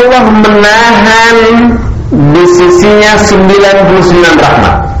 Lalu Allah menahan di sisinya 99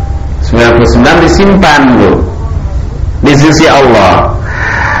 rahmat. 99 disimpan bu di sisi Allah.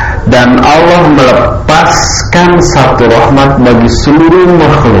 dan Allah melepaskan satu rahmat bagi seluruh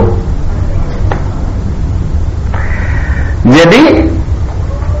makhluk. Jadi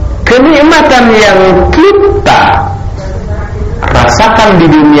kenikmatan yang kita rasakan di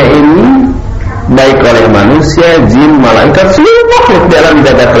dunia ini, baik oleh manusia, jin, malaikat, seluruh makhluk di alam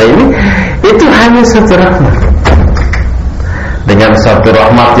jagat ini, itu hanya satu rahmat. Dengan satu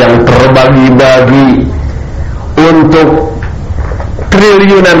rahmat yang terbagi-bagi untuk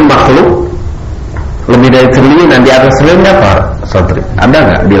triliunan makhluk, lebih dari triliunan, di atas triliun apa? Sotri, ada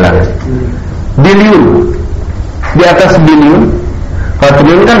nggak bilang? Biliun, di atas biliun. Kalau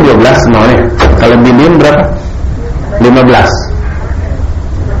triliun kan 12 semuanya. Kalau biliun berapa? 15.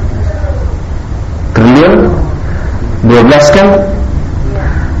 Triliun 12 kan?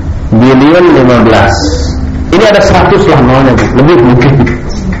 Biliun 15. Ini ada 100 lah nolnya, lebih mungkin,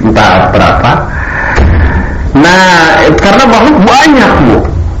 entah berapa. Nah, karena makhluk banyak, Bu.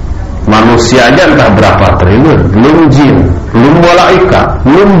 Manusia aja entah berapa triliun, belum jin, belum malaikat,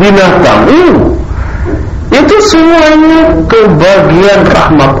 belum binatang. Itu semuanya kebagian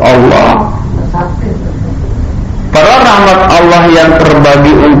rahmat Allah. Para rahmat Allah yang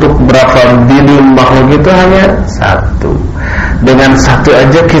terbagi untuk berapa bilion makhluk itu hanya satu. Dengan satu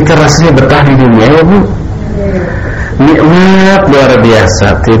aja kita rasanya betah di dunia, ya Bu. Nikmat luar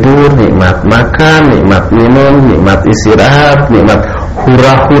biasa, tidur nikmat, makan nikmat, minum nikmat, istirahat nikmat,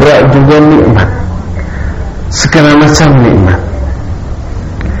 hura-hura juga nikmat, segala macam nikmat.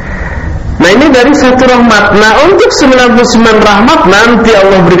 Nah, ini dari satu rahmat. Nah, untuk 99 rahmat nanti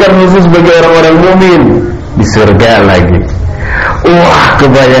Allah berikan khusus bagi orang-orang mukmin di surga lagi. Wah,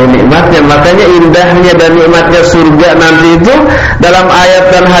 kebayang nikmatnya. Makanya indahnya dan nikmatnya surga nanti itu dalam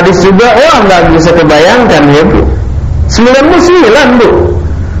ayat dan hadis juga, wah, nggak bisa kebayangkan, ya Bu. 99, Bu.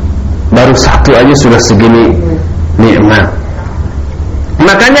 Baru satu aja sudah segini nikmat.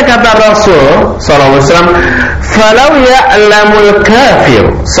 Makanya kata Rasul SAW, "Falau ya'lamul kafir",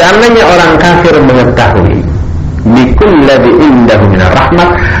 seandainya orang kafir mengetahui bikulladzi indahu minar rahmat,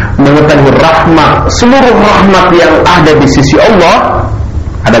 mengetahui rahmat, seluruh rahmat yang ada di sisi Allah.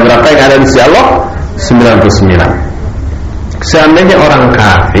 Ada berapa yang ada di sisi Allah? 99. Seandainya orang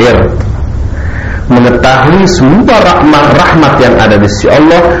kafir mengetahui semua rahmat yang ada di sisi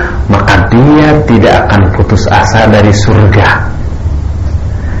Allah, maka dia tidak akan putus asa dari surga.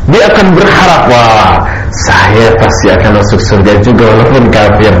 Dia akan berharap, wah, saya pasti akan masuk surga juga walaupun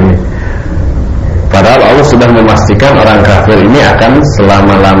kafir nih. Padahal Allah sudah memastikan orang kafir ini akan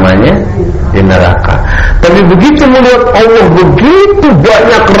selama-lamanya di neraka. Tapi begitu melihat Allah begitu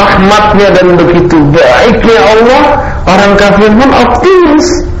banyak rahmatnya dan begitu baiknya Allah, orang kafir pun optimis.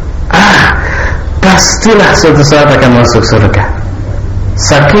 Pastilah suatu saat akan masuk surga,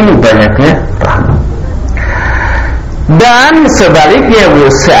 saking banyaknya rahmat. Dan sebaliknya,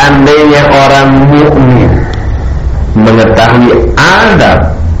 Bu, seandainya orang mukmin mengetahui adab,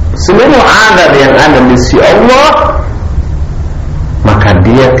 seluruh adab yang ada di sisi Allah, maka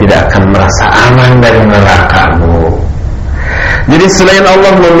dia tidak akan merasa aman dari neraka, Bu. Jadi selain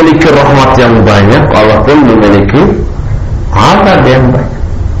Allah memiliki rahmat yang banyak, Allah pun memiliki adab yang banyak.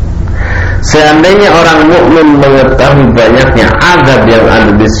 Seandainya orang mukmin mengetahui banyaknya azab yang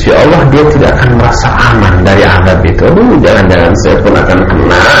ada di sisi Allah, dia tidak akan merasa aman dari azab itu. Aduh, jangan-jangan saya pun akan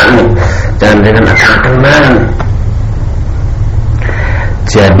kena nih, jangan-jangan akan kena nih.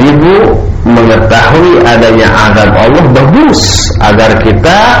 Jadi, Bu, mengetahui adanya azab Allah bagus agar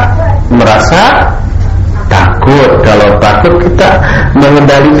kita merasa takut. Kalau takut, kita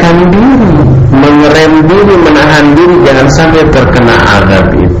mengendalikan diri, mengerem diri, menahan diri jangan sampai terkena azab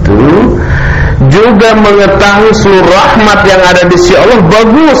itu. Juga mengetahui seluruh rahmat yang ada di sisi Allah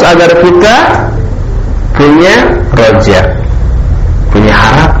bagus agar kita punya roja, punya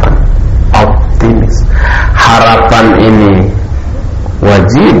harapan, optimis. Harapan ini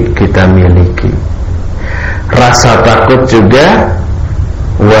wajib kita miliki. Rasa takut juga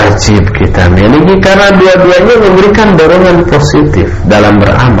wajib kita miliki, karena dua-duanya memberikan dorongan positif dalam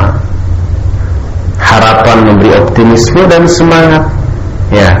beramal. Harapan memberi optimisme dan semangat,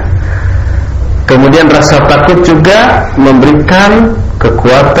 ya. Kemudian rasa takut juga memberikan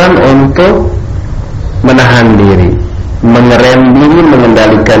kekuatan untuk menahan diri, mengerem diri,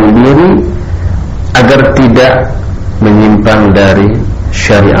 mengendalikan diri agar tidak menyimpang dari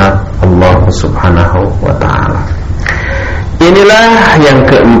syariat Allah Subhanahu wa ta'ala. Inilah yang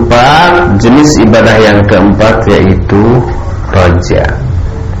keempat, jenis ibadah yang keempat, yaitu roja.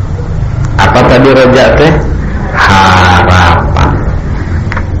 Apa tadi roja teh? Harapan.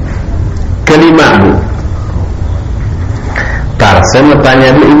 Kelima, Bu. Saya mau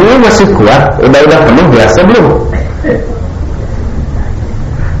tanya dulu, ibu masih kuat? Udah penuh biasa belum?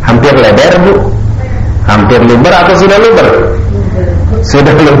 Hampir hampir lebar Bu? Hampir luber atau sudah luber?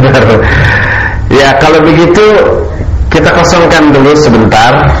 Sudah luber. Ya kalau begitu kita kosongkan dulu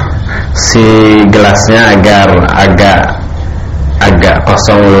sebentar si gelasnya agar agak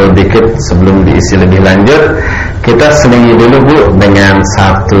kosong dikit sebelum diisi lebih lanjut. Kita selingi dulu Bu dengan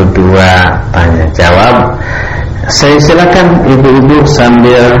 1-2 tanya jawab. Saya silakan ibu-ibu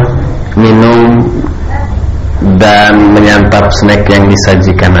sambil minum dan menyantap snack yang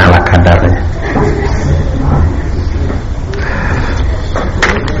disajikan ala kadarnya.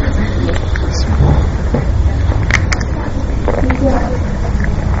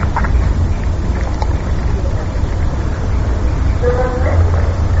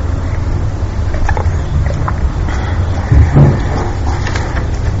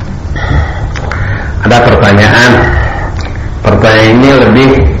 Ada pertanyaan ini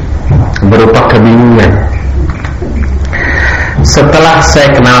lebih berupa kebingungan. Setelah saya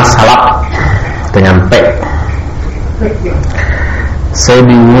kenal salaf dengan P, saya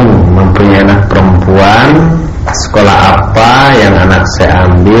bingung mempunyai anak perempuan, sekolah apa yang anak saya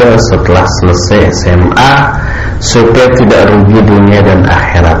ambil setelah selesai SMA supaya tidak rugi dunia dan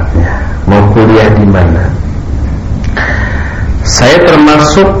akhiratnya. Mau kuliah di mana? Saya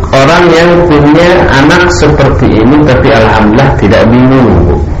termasuk orang yang punya anak seperti ini, tapi alhamdulillah tidak bingung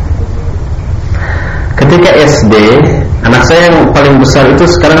Bu. Ketika SD, anak saya yang paling besar itu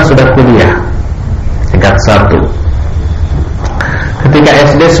sekarang sudah kuliah tingkat 1. Ketika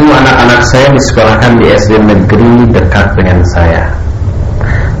SD semua anak-anak saya disekolahkan di SD negeri dekat dengan saya.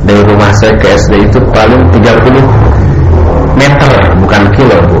 Dari rumah saya ke SD itu paling 30 meter, bukan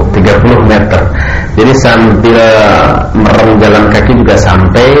kilo Bu, 30 meter. Jadi sambil merem jalan kaki juga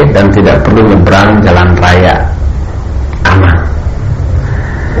sampai dan tidak perlu nyebrang jalan raya, aman.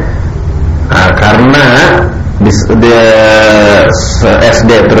 Karena di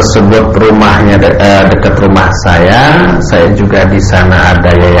SD tersebut rumahnya dekat rumah saya juga di sana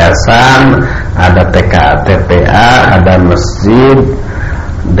ada yayasan, ada TPA, ada masjid,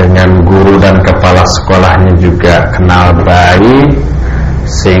 dengan guru dan kepala sekolahnya juga kenal baik,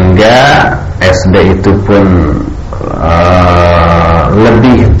 sehingga SD itu pun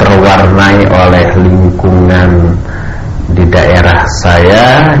lebih terwarnai oleh lingkungan di daerah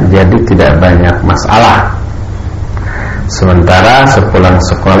saya, jadi tidak banyak masalah. Sementara sepulang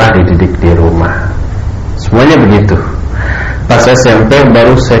sekolah dididik di rumah, semuanya begitu. Pas SMP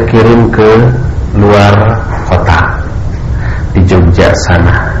baru saya kirim ke luar kota, di Jogja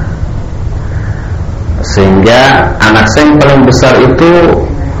sana, sehingga anak saya yang paling besar itu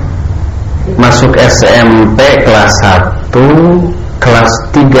masuk SMP kelas 1, kelas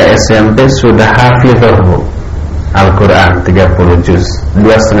 3 SMP sudah hafizah Al-Quran 30 juz,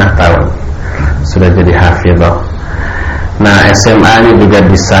 2,5 tahun sudah jadi hafizah. Nah SMA ini juga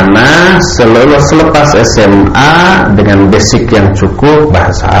di sana. Selepas SMA dengan basic yang cukup,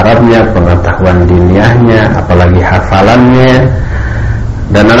 bahasa Arabnya, pengetahuan diniyahnya, apalagi hafalannya.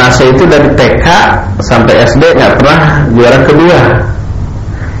 Dan anak saya itu dari TK sampai SD nggak pernah juara kedua,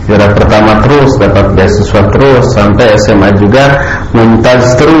 juara pertama terus, dapat beasiswa terus, sampai SMA juga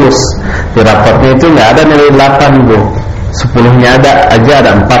mumtaz terus. Di rapotnya itu nggak ada nilai 8 Bu, 10-nya ada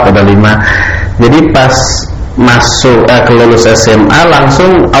 4, ada 5. Jadi pas masuk kelulus SMA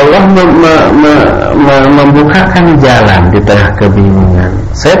langsung Allah membukakan jalan di tengah kebingungan.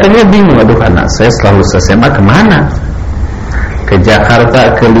 Saya tadinya bingung, aduh anak saya setelah lulus SMA kemana? Ke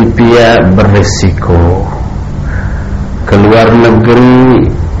Jakarta, ke Libya berisiko, ke luar negeri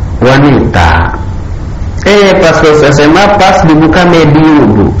wanita. Pas lulus SMA pas dibuka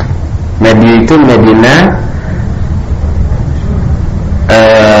Mediu Bu. Mediu itu Medina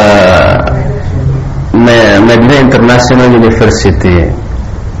Medina International University.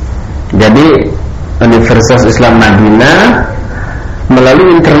 Jadi Universitas Islam Madinah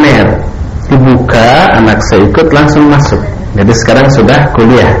melalui internet dibuka, anak saya ikut langsung masuk. Jadi sekarang sudah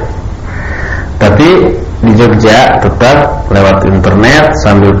kuliah. Tapi di Jogja tetap lewat internet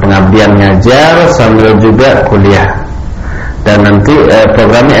sambil pengabdian ngajar sambil juga kuliah. Dan nanti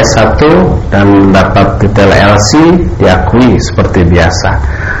programnya S1 dan dapat titel LC diakui seperti biasa.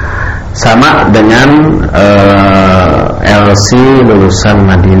 Sama dengan LC lulusan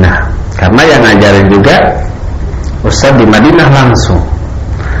Madinah. Karena yang ngajarin juga Ustaz di Madinah langsung.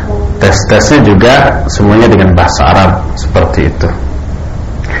 Tes-tesnya juga semuanya dengan bahasa Arab seperti itu.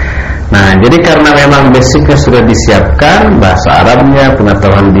 Nah, jadi karena memang basicnya sudah disiapkan, bahasa Arabnya,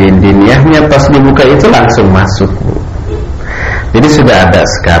 pengetahuan diniyahnya, pas dibuka itu langsung masuk Bu. Jadi sudah ada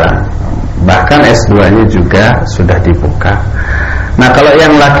sekarang. Bahkan S2-nya juga sudah dibuka. Nah kalau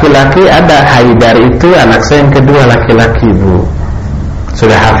yang laki-laki ada Haidar, itu anak saya yang kedua laki-laki Bu.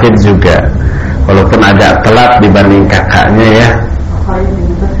 sudah hafid juga, walaupun agak telat dibanding kakaknya ya.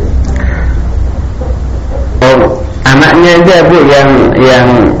 Oh, anaknya aja Bu yang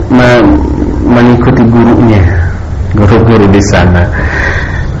mengikuti gurunya, guru-guru di sana.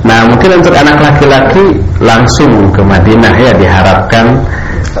 Nah, mungkin untuk anak laki-laki langsung ke Madinah ya, diharapkan.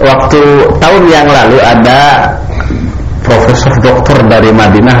 Waktu tahun yang lalu ada profesor doktor dari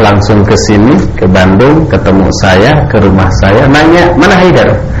Madinah langsung ke sini, ke Bandung, ketemu saya, ke rumah saya, nanya, "Mana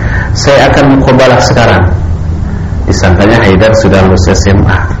Haidar? Saya akan muqabalah sekarang." Disangkanya Haidar sudah lulus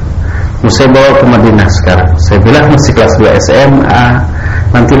SMA. Mau saya bawa ke Madinah sekarang. Saya bilang masih kelas 2 SMA,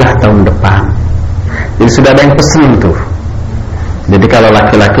 nantilah tahun depan. Jadi sudah ada yang pesen tuh. Jadi kalau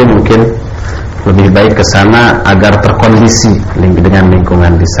laki-laki mungkin lebih baik ke sana agar terkondisi dengan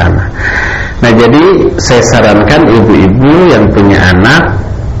lingkungan di sana. Nah, jadi saya sarankan ibu-ibu yang punya anak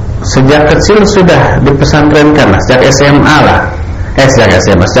sejak kecil sudah dipesantrenkan, sejak SMA lah. Sejak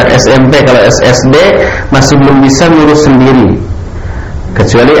SMA, sejak SMP. Kalau SD masih belum bisa ngurus sendiri.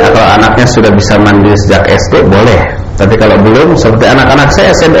 Kecuali kalau anaknya sudah bisa mandiri sejak SD boleh. Tapi kalau belum, seperti anak-anak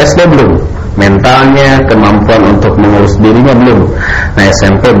saya SD belum, mentalnya, kemampuan untuk mengurus dirinya belum. Nah,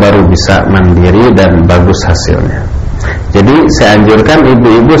 SMP baru bisa mandiri dan bagus hasilnya. Jadi saya anjurkan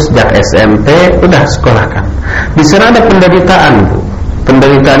ibu-ibu sejak SMP udah sekolahkan. Di sana ada penderitaan, Bu.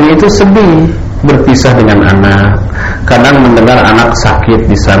 Penderitaannya itu sedih, berpisah dengan anak. Kadang mendengar anak sakit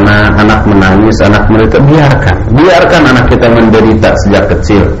di sana, anak menangis, anak menderita. Biarkan anak kita menderita sejak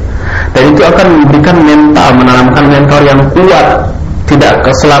kecil. Dan itu akan memberikan menanamkan mental yang kuat. Tidak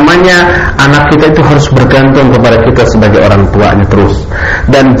selamanya anak kita itu harus bergantung kepada kita sebagai orang tuanya terus.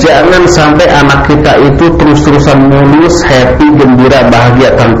 Dan jangan sampai anak kita itu terus-terusan mulus, happy, gembira,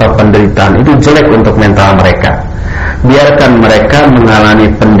 bahagia tanpa penderitaan. Itu jelek untuk mental mereka. Biarkan mereka mengalami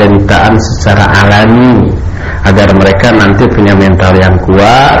penderitaan secara alami, agar mereka nanti punya mental yang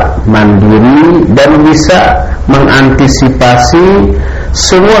kuat, mandiri, dan bisa mengantisipasi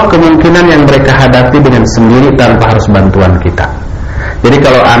semua kemungkinan yang mereka hadapi dengan sendiri tanpa harus bantuan kita. Jadi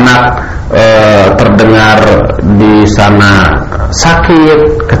kalau anak terdengar di sana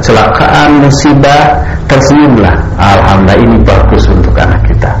sakit, kecelakaan, musibah, tersenyumlah. Alhamdulillah, ini bagus untuk anak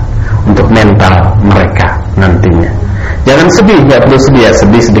kita, untuk mental mereka nantinya. Jangan sedih, nggak perlu sedih ya,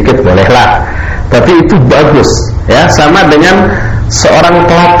 sedih sedikit bolehlah. Tapi itu bagus ya, sama dengan seorang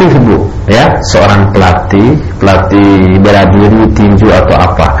pelatih, Bu, ya, seorang pelatih bela diri, tinju atau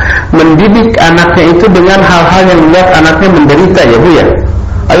apa, mendidik anaknya itu dengan hal-hal yang membuat anaknya menderita ya, Bu ya.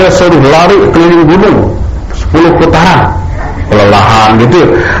 Ayo suruh lari keliling gunung 10 putaran, kelelahan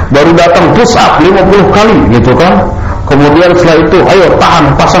gitu, baru datang push up 50 kali gitu kan. Kemudian setelah itu ayo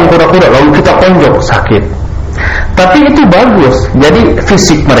tahan, pasang kuda-kuda, lalu kita tonjok, sakit. Tapi itu bagus. Jadi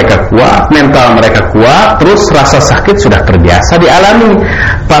fisik mereka kuat, mental mereka kuat, terus rasa sakit sudah terbiasa dialami.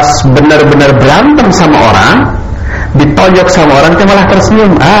 Pas benar-benar berantem sama orang, ditojok sama orang, dia malah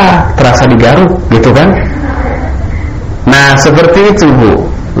tersenyum, terasa digaruk gitu kan. Nah, seperti itu, Bu.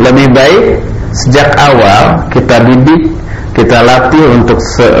 Lebih baik sejak awal kita didik, kita latih untuk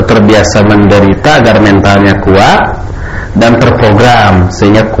terbiasa menderita agar mentalnya kuat dan terprogram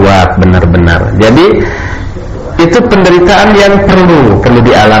sehingga kuat benar-benar. Jadi itu penderitaan yang perlu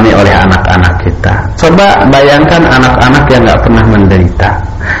dialami oleh anak-anak kita. Coba bayangkan anak-anak yang gak pernah menderita,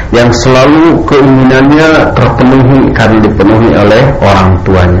 yang selalu keinginannya terpenuhi karena dipenuhi oleh orang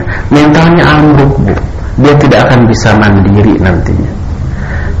tuanya. Mentalnya ambruk, Bu. Dia tidak akan bisa mandiri nantinya.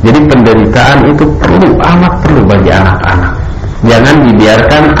 Jadi penderitaan itu amat perlu bagi anak-anak. Jangan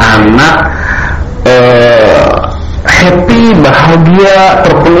dibiarkan anak happy, bahagia,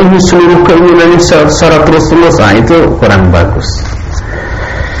 terpenuhi seluruh keinginannya secara terus-terus. Nah, itu kurang bagus.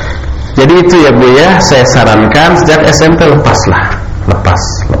 Jadi itu ya, Bu ya, saya sarankan sejak SMP lepas.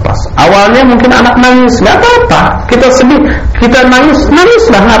 Awalnya mungkin anak nangis, nggak apa-apa. Kita sedih, kita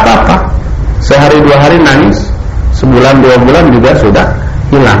nangislah, nggak apa-apa. Sehari 2 hari nangis, sebulan 2 bulan juga sudah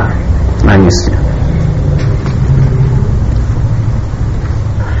hilang nangisnya.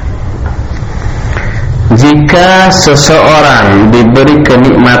 Jika seseorang diberi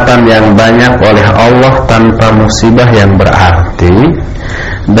kenikmatan yang banyak oleh Allah tanpa musibah yang berarti,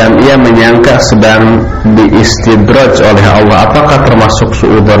 dan ia menyangka sedang diistidraj oleh Allah, apakah termasuk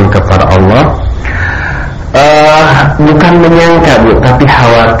suudzon kepada Allah? Bukan menyangka, Bu, tapi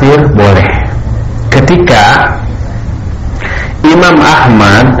khawatir boleh. Ketika Imam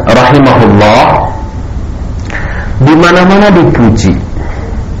Ahmad rahimahullah di mana-mana dipuji,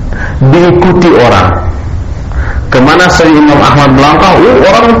 diikuti orang. Kemana saja Imam Ahmad melangkah,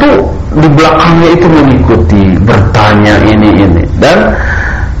 orang itu di belakangnya itu mengikuti, bertanya ini. Dan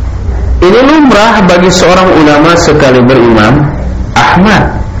ini lumrah bagi seorang ulama sekali berimam, Ahmad.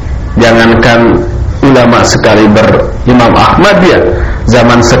 Jangankan ulama sekali Imam Ahmad, ya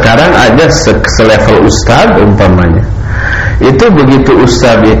zaman sekarang aja selevel ustaz umpamanya. Itu begitu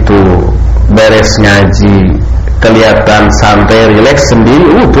ustaz itu beres ngaji, kelihatan santai, rileks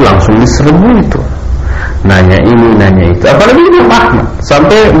sendiri, itu langsung diserbu itu. Nanya ini, nanya itu. Apalagi Imam Ahmad,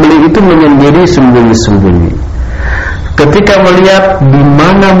 sampai beli itu menyendiri sembunyi-sembunyi. Ketika melihat di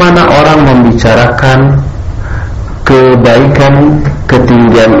mana-mana orang membicarakan kebaikan,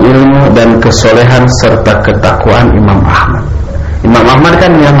 ketinggian ilmu dan kesolehan serta ketakwaan Imam Ahmad. Imam Ahmad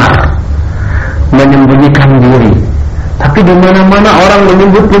kan nyamar, menyembunyikan diri. Tapi di mana-mana orang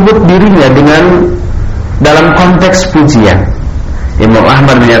menyebut-nyebut dirinya dengan dalam konteks pujian. Imam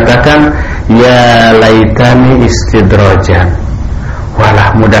Ahmad menyatakan, ya laitani istidrajan.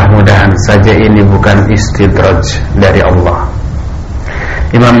 Walah, mudah-mudahan saja ini bukan istidraj dari Allah.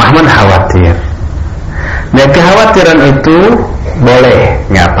 Imam Ahmad khawatir. Dan kekhawatiran itu boleh,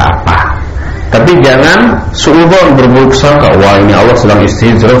 nggak apa-apa. Tapi jangan suudzon, berburuk sangka, wah ini Allah sedang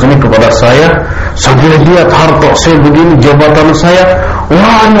istidraj ini kepada saya lihat harta saya begini, jabatan saya,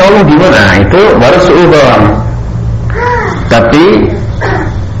 wah ini Allah gimana? Nah, itu baru suudzon. Tapi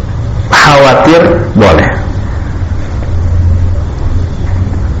khawatir boleh.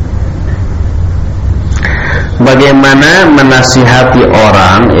 Bagaimana menasihati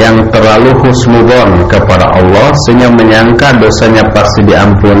orang yang terlalu husnudzon kepada Allah sehingga menyangka dosanya pasti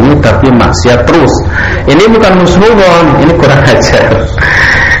diampuni tapi maksiat terus? Ini bukan husnudzon, ini kurang ajar.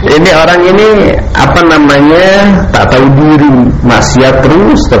 Ini orang ini tak tahu diri, maksiat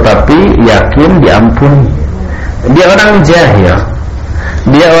terus tetapi yakin diampuni. Dia orang jahil.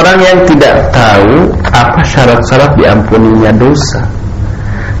 Dia orang yang tidak tahu apa syarat-syarat diampuninya dosa.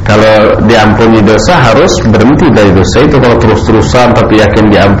 Kalau diampuni dosa harus berhenti dari dosa itu. Kalau terus-terusan tapi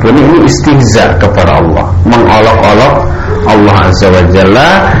yakin diampuni, ini istihza kepada Allah, mengolok-olok Allah Azza wa Jalla.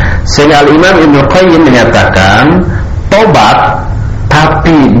 Sehingga Al-Imam Ibnu Qayyim menyatakan, tobat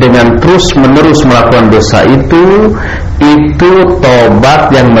tapi dengan terus-menerus melakukan dosa itu tobat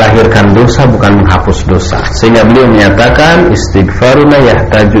yang melahirkan dosa, bukan menghapus dosa. Sehingga beliau menyatakan, istighfaruna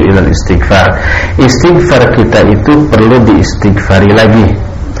yahtaju ilal istighfar. Istighfar kita itu perlu diistighfari lagi.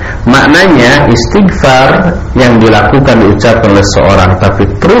 Maknanya istighfar yang dilakukan, diucapkan oleh seorang tapi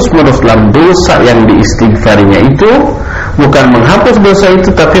terus menerus dalam dosa yang diistighfarinya itu bukan menghapus dosa itu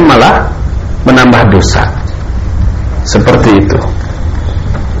tapi malah menambah dosa. Seperti itu.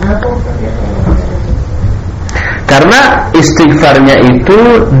 Karena istighfarnya itu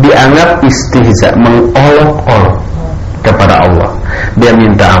dianggap istihza, mengolok-olok kepada Allah. Dia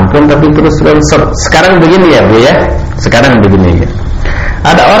minta ampun tapi terus. Sekarang begini ya Bu ya. Sekarang begini ya.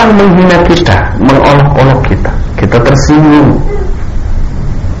 Ada orang menghina kita, mengolok-olok kita, kita tersinggung.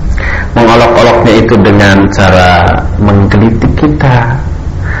 Mengolok-oloknya itu dengan cara menggelitik kita,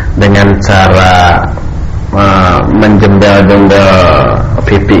 dengan cara menjembel-jembel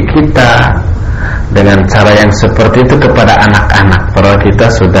pipi kita, dengan cara yang seperti itu kepada anak-anak, padahal kita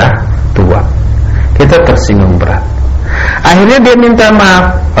sudah tua. Kita tersinggung berat. Akhirnya dia minta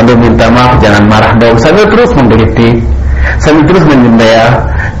maaf. Aduh, minta maaf, jangan marah dong. Sambil terus menggelitik, sambil terus menjembel,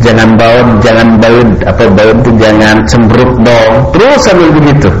 jangan baun itu jangan cemberut dong. Terus sambil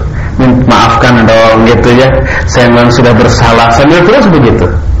begitu, maafkan dong gitu ya, saya memang sudah bersalah, sambil terus begitu.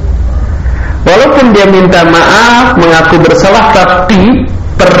 Walaupun dia minta maaf, mengaku bersalah, tapi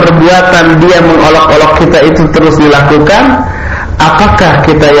perbuatan dia mengolok-olok kita itu terus dilakukan. Apakah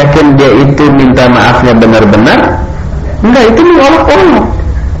kita yakin dia itu minta maafnya benar-benar? Enggak, itu mengolok-olok.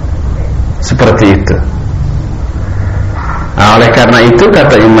 Seperti itu. Nah, oleh karena itu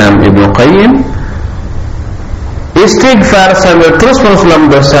kata Imam Ibnu Qayyim, istighfar sambil terus dalam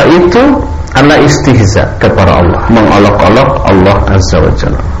dosa itu adalah istihza kepada Allah, mengolok-olok Allah Azza wa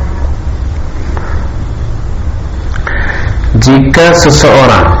Jalla. Jika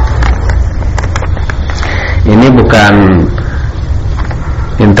seseorang, ini bukan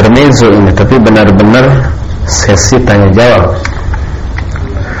intermezzo ini, tapi benar-benar sesi tanya jawab,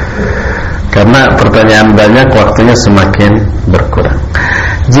 karena pertanyaan banyak, waktunya semakin berkurang.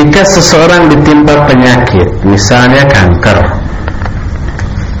 Jika seseorang ditimpa penyakit, misalnya kanker,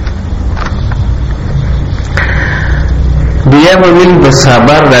 dia memilih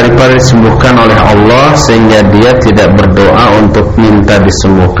bersabar daripada disembuhkan oleh Allah, sehingga dia tidak berdoa untuk minta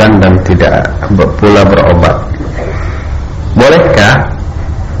disembuhkan dan tidak pula berobat. Bolehkah?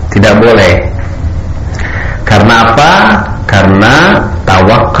 Tidak boleh. Karena apa? Karena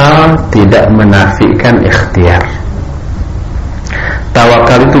tawakal tidak menafikan ikhtiar.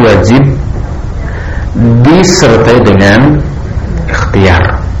 Tawakal itu wajib disertai dengan ikhtiar.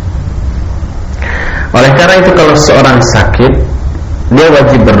 Oleh karena itu kalau seorang sakit, dia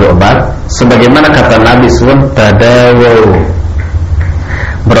wajib berobat. Sebagaimana kata Nabi SAW, tadawu,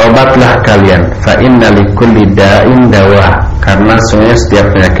 berobatlah kalian, fa inna likulli da'in dawa, karena sebenarnya setiap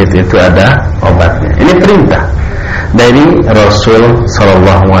penyakit itu ada obatnya. Ini perintah dari Rasul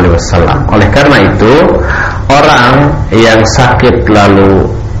Sallallahu Alaihi Wasallam. Oleh karena itu, orang yang sakit lalu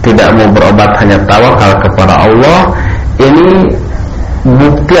tidak mau berobat, hanya tawakal kepada Allah, ini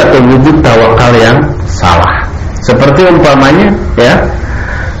bukti atau wujud tawakal yang salah. Seperti umpamanya ya,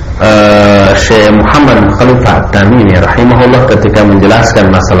 Syekh Muhammad Khalifah Tamimi rahimahullah ketika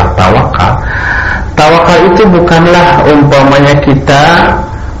menjelaskan masalah tawakal. Tawakal itu bukanlah umpamanya kita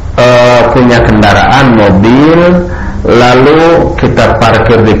punya kendaraan mobil, lalu kita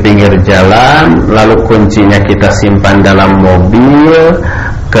parkir di pinggir jalan, lalu kuncinya kita simpan dalam mobil,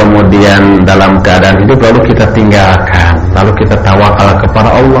 kemudian dalam keadaan hidup lalu kita tinggalkan, lalu kita tawakal kepada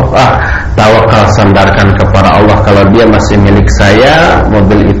Allah. Tawakal, sandarkan kepada Allah, kalau dia masih milik saya,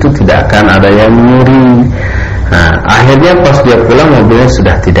 mobil itu tidak akan ada yang nyuri. Nah, akhirnya pas dia pulang mobilnya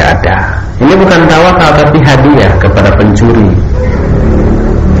sudah tidak ada. Ini bukan tawakal, tapi hadiah kepada pencuri.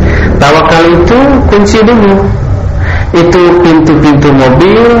 Tawakal itu kunci dulu, itu pintu-pintu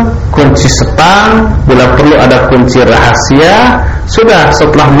mobil, kunci setang, bila perlu ada kunci rahasia. Sudah,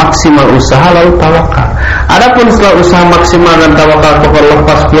 setelah maksimal usaha lalu tawakal. Adapun setelah usaha maksimal dan tawakal kepada Allah,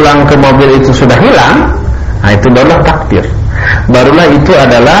 pas pulang ke mobil itu sudah hilang, nah itu barulah takdir, barulah itu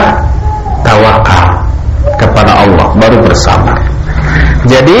adalah tawakal kepada Allah, baru bersabar.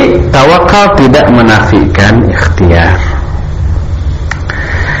 Jadi tawakal tidak menafikan ikhtiar.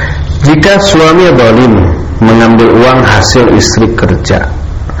 Jika suami zalim mengambil uang hasil istri kerja,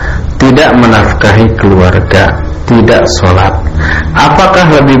 tidak menafkahi keluarga, tidak sholat, apakah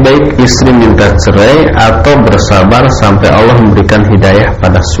lebih baik istri minta cerai atau bersabar sampai Allah memberikan hidayah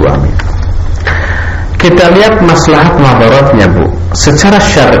pada suami? Kita lihat maslahat madaratnya, Bu. Secara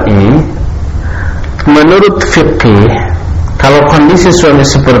syar'i, menurut fikih, kalau kondisi suami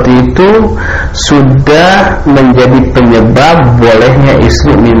seperti itu sudah menjadi penyebab bolehnya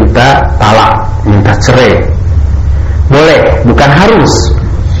istri minta talak, minta cerai. Boleh, bukan harus,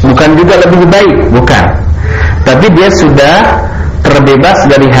 bukan juga lebih baik, bukan. Tapi dia sudah terbebas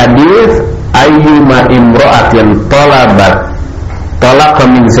dari hadis ayyuma imra'atin talaqa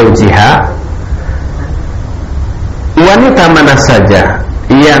min zawjiha, wanita mana saja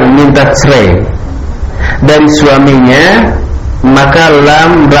yang minta cerai dari suaminya, maka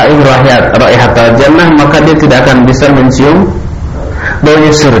lam raihatal jannah, maka dia tidak akan bisa mencium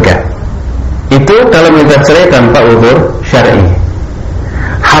baunya surga. Itu kalau minta cerai tanpa uzur syar'i,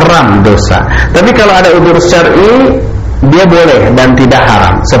 haram, dosa. Tapi kalau ada uzur syar'i, dia boleh dan tidak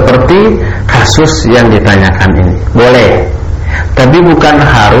haram. Seperti kasus yang ditanyakan ini, boleh, tapi bukan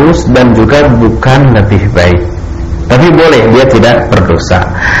harus dan juga bukan lebih baik. Tapi boleh, dia tidak berdosa.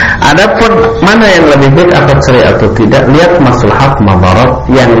 Adapun mana yang lebih baik, atau cerai atau tidak, lihat maslahat madarat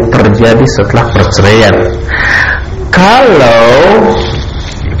yang terjadi setelah perceraian. Kalau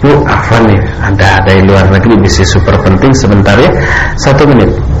Bu, apa nih? Ada dari luar negeri, bisnis super penting, sebentar ya, 1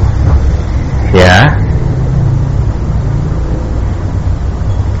 menit. Ya.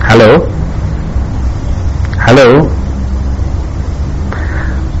 Halo. Halo.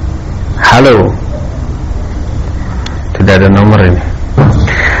 Halo. Tidak ada nomor ini.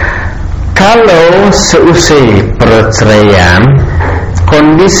 Kalau seusai perceraian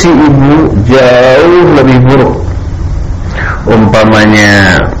kondisi ibu jauh lebih buruk,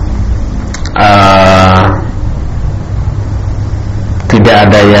 umpamanya tidak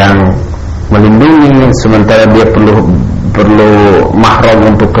ada yang melindungi, sementara dia perlu mahram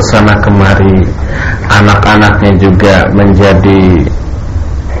untuk kesana kemari, anak-anaknya juga menjadi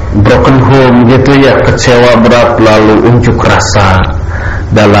broken home gitu ya, kecewa berat, lalu unjuk rasa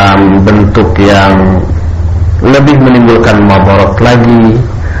dalam bentuk yang lebih menimbulkan madarat lagi,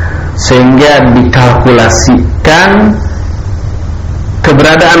 sehingga dikalkulasikan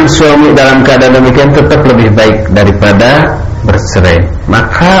keberadaan suami dalam keadaan demikian tetap lebih baik daripada bercerai,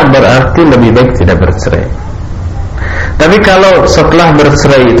 maka berarti lebih baik tidak bercerai. Tapi kalau setelah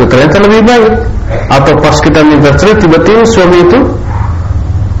bercerai itu ternyata lebih baik, atau pas kita minta cerai tiba-tiba suami itu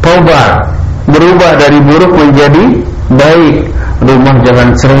taubat, berubah dari buruk menjadi baik, rumah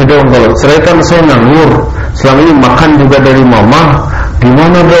jangan cerai dong, kalau cerai kan saya nganggur, selama ini makan juga dari mama,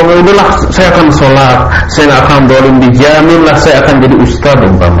 gimana dong, udahlah saya akan sholat, saya gak akan dolim, dijamin lah saya akan jadi ustaz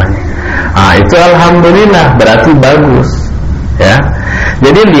umpamanya. Itu alhamdulillah, berarti bagus ya.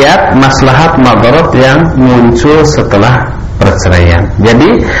 Jadi lihat maslahat madarat yang muncul setelah perceraian.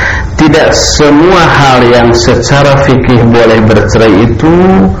 Jadi tidak semua hal yang secara fikih boleh bercerai itu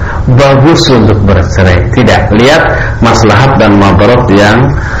bagus untuk bercerai. Tidak, lihat maslahat dan madarat yang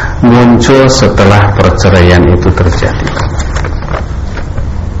muncul setelah perceraian itu terjadi.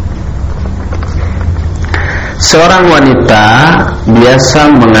 Seorang wanita biasa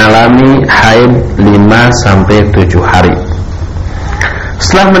mengalami haid 5-7 hari.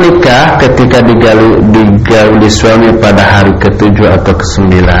 Setelah menikah, ketika digauli suami pada hari ke-7 atau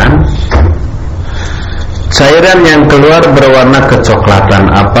ke-9, cairan yang keluar berwarna kecoklatan.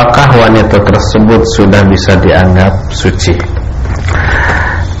 Apakah wanita tersebut sudah bisa dianggap suci?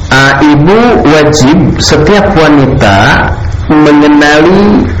 Ibu wajib, setiap wanita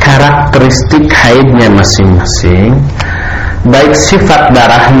mengenali karakteristik haidnya masing-masing, baik sifat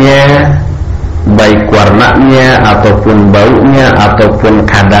darahnya, baik warnanya ataupun baunya ataupun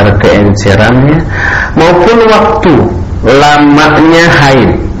kadar keencerannya, maupun waktu lamanya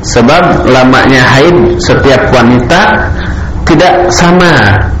haid. Sebab lamanya haid setiap wanita tidak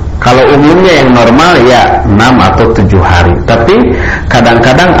sama. Kalau umumnya yang normal ya 6 atau 7 hari. Tapi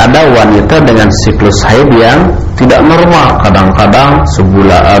kadang-kadang ada wanita dengan siklus haid yang tidak normal. Kadang-kadang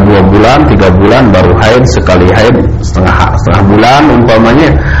sebulan, 2 bulan, 3 bulan baru haid, sekali haid setengah bulan umpamanya,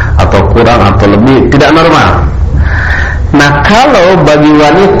 atau kurang atau lebih, tidak normal. Nah, kalau bagi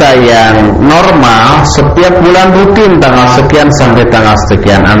wanita yang normal setiap bulan rutin tanggal sekian sampai tanggal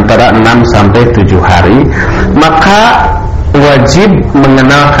sekian, antara 6 sampai 7 hari, maka wajib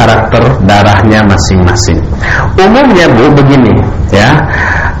mengenal karakter darahnya masing-masing. Umumnya Bu begini ya,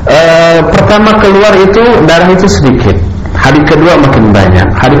 pertama keluar itu darah itu sedikit, hari kedua makin banyak,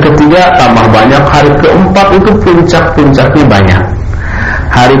 hari ketiga tambah banyak, hari keempat itu puncak-puncaknya banyak,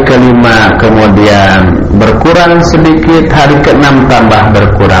 hari kelima kemudian berkurang sedikit, hari keenam tambah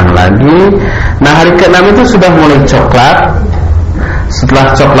berkurang lagi. Nah, hari keenam itu sudah mulai coklat.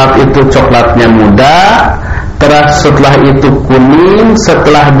 Setelah coklat itu coklatnya muda, terus setelah itu kuning,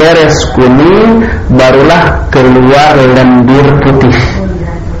 setelah beres kuning barulah keluar lendir putih.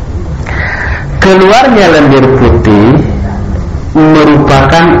 Keluarnya lendir putih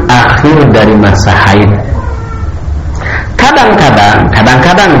merupakan akhir dari masa haid.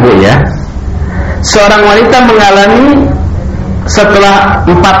 Kadang-kadang Bu ya, seorang wanita mengalami setelah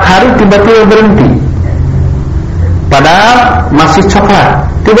 4 hari tiba-tiba berhenti, padahal masih coklat,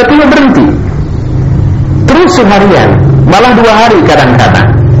 tiba-tiba berhenti terus seharian, malah 2 hari kadang-kadang.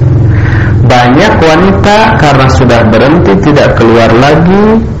 Banyak wanita karena sudah berhenti tidak keluar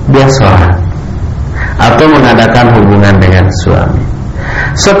lagi, dia sholat atau mengadakan hubungan dengan suami.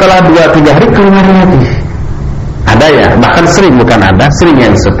 Setelah 2-3 hari keluar lagi. Ada ya, bahkan sering, bukan ada, sering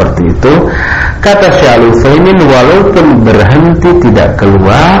yang seperti itu. Kata Syalufaimin, walaupun berhenti tidak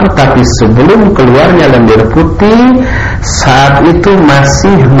keluar, tapi sebelum keluarnya lendir putih, saat itu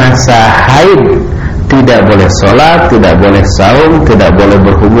masih masa haid, tidak boleh sholat, tidak boleh saum, tidak boleh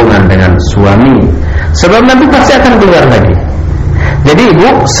berhubungan dengan suami, sebab nanti pasti akan keluar lagi. Jadi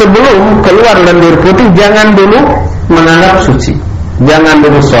Ibu, sebelum keluar lendir putih jangan dulu menganggap suci, jangan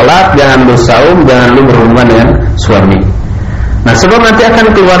dulu sholat, jangan dulu saum, jangan dulu berhubungan dengan suami. Nah, sebab nanti akan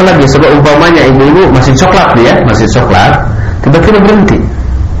keluar lagi. Sebab umpamanya ibu-ibu masih coklat ya, masih coklat, tiba-tiba berhenti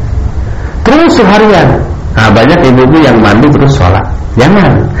terus seharian. Nah, banyak ibu-ibu yang mandi terus sholat.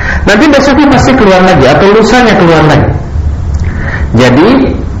 Jangan, nanti besoknya pasti keluar lagi atau lusanya keluar lagi.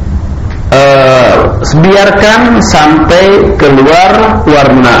 Jadi biarkan sampai keluar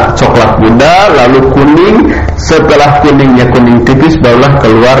warna coklat muda, lalu kuning. Setelah kuningnya kuning tipis, barulah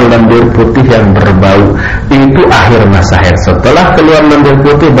keluar lendir putih yang berbau. Itu akhir masa haid. Setelah keluar lendir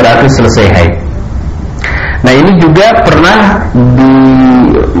putih berarti selesai haid. Nah, ini juga pernah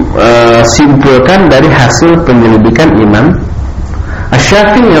disimpulkan dari hasil penyelidikan Imam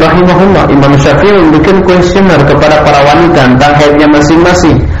Syafi'i rahimahullah. Imam Syafi'i membuat kuesioner kepada para wanita tentang haidnya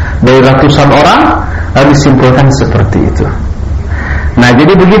masing-masing. Dari ratusan orang, disimpulkan seperti itu. Nah,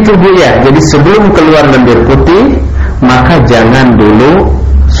 jadi begitu Bu ya. Jadi sebelum keluar lendir putih, maka jangan dulu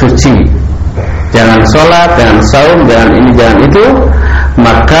suci, jangan sholat, jangan saum, jangan ini, jangan itu.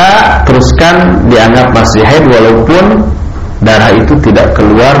 Maka teruskan dianggap masih haid, walaupun darah itu tidak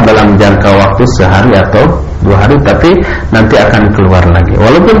keluar dalam jangka waktu sehari atau 2 hari, tapi nanti akan keluar lagi.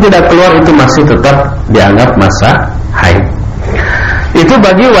 Walaupun tidak keluar, itu masih tetap dianggap masa haid. Itu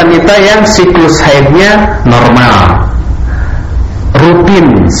bagi wanita yang siklus haidnya normal,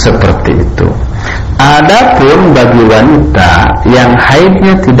 rutin seperti itu. Adapun bagi wanita yang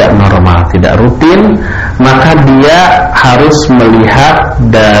haidnya tidak normal, tidak rutin, maka dia harus melihat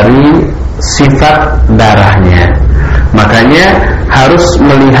dari sifat darahnya. Makanya harus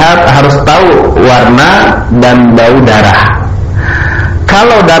melihat, harus tahu warna dan bau darah.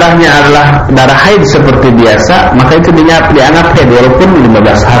 Kalau darahnya adalah darah haid seperti biasa, maka itu dianggap haid walaupun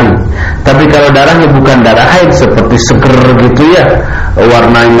 15 hari. Tapi kalau darahnya bukan darah haid seperti seger gitu ya,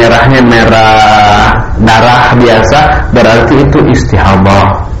 warna merahnya merah darah biasa, berarti itu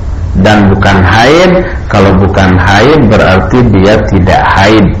istihadah dan bukan haid. Kalau bukan haid berarti dia tidak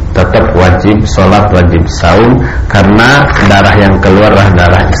haid, tetap wajib sholat, wajib saum, karena darah yang keluar adalah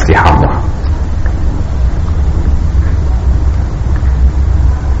darah istihadah.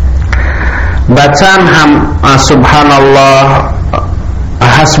 Bacaan subhanallah,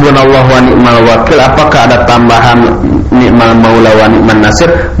 hasbunallah wa ni'mal wakil, apakah ada tambahan ni'mal maula wa ni'man nasir?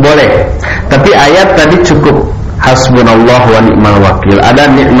 Boleh. Tapi ayat tadi cukup hasbunallah wa ni'mal wakil.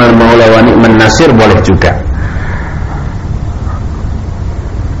 Ada ni'mal maula wa ni'man nasir, boleh juga.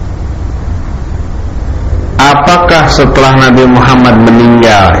 Apakah setelah Nabi Muhammad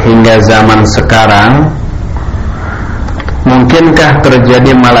meninggal hingga zaman sekarang, mungkinkah terjadi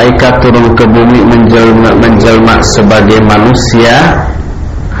malaikat turun ke bumi menjelma sebagai manusia?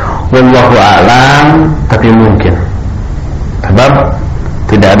 Wallahu a'lam, tapi mungkin. Sebab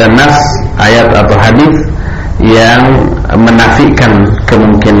tidak ada nas, ayat atau hadis yang menafikan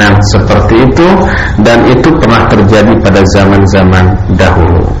kemungkinan seperti itu, dan itu pernah terjadi pada zaman-zaman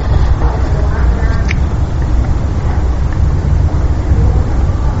dahulu.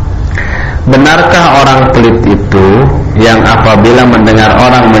 Benarkah orang pelit itu yang apabila mendengar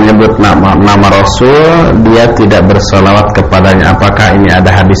orang menyebut nama Rasul, dia tidak bersolawat kepadanya? Apakah ini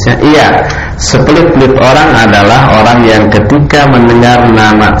ada hadisnya? Iya, sepelit-pelit orang adalah orang yang ketika mendengar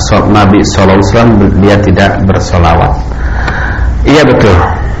nama Nabi SAW dia tidak bersolawat. Iya betul.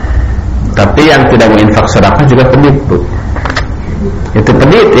 Tapi yang tidak menginfak sedekah juga pelit, Bu. Itu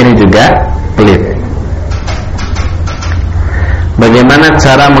pelit, ini juga pelit. Bagaimana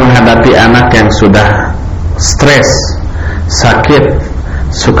cara menghadapi anak yang sudah stres, sakit,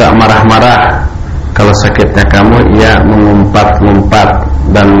 suka marah-marah? Kalau sakitnya kamu, ia mengumpat-ngumpat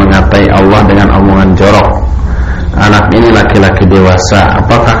dan mengatai Allah dengan omongan jorok. Anak ini laki-laki dewasa,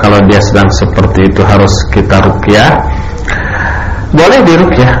 apakah kalau dia sedang seperti itu harus kita ruqyah? Boleh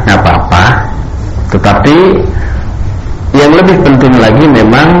diruqyah, nggak apa-apa. Tetapi yang lebih penting lagi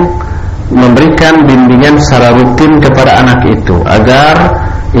memang memberikan bimbingan secara rutin kepada anak itu agar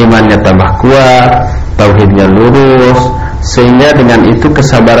imannya tambah kuat, tauhidnya lurus, sehingga dengan itu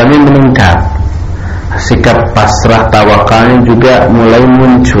kesabarannya meningkat, sikap pasrah tawakalnya juga mulai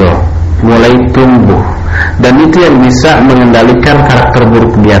muncul, mulai tumbuh, dan itu yang bisa mengendalikan karakter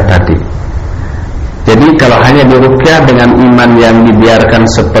buruk dia tadi. Jadi kalau hanya diruqyah dengan iman yang dibiarkan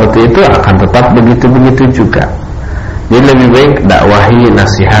seperti itu, akan tetap begitu-begitu juga. Jadi lebih baik dakwahi,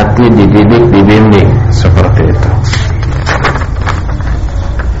 nasihati, dididik, dibimbing seperti itu.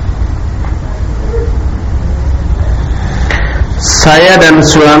 Saya dan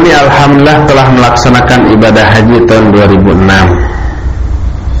suami alhamdulillah telah melaksanakan ibadah haji tahun 2006.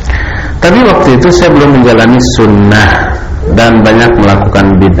 Tapi waktu itu saya belum menjalani sunnah dan banyak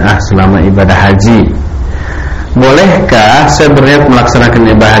melakukan bid'ah selama ibadah haji. Bolehkah saya berniat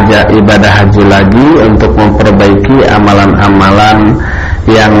melaksanakan ibadah haji lagi untuk memperbaiki amalan-amalan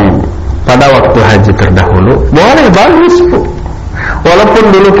yang pada waktu haji terdahulu? Boleh, bagus, Bu. Walaupun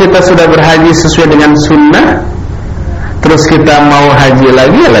dulu kita sudah berhaji sesuai dengan sunnah, terus kita mau haji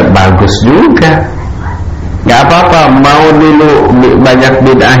lagi, ya bagus juga. Gak apa-apa, mau dulu banyak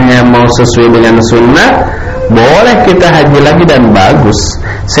bid'ahnya mau sesuai dengan sunnah, boleh kita haji lagi dan bagus.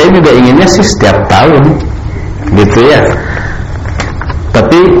 Saya juga inginnya sih setiap tahun, gitu ya.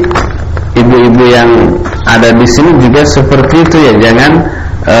 Tapi ibu-ibu yang ada di sini juga seperti itu ya. Jangan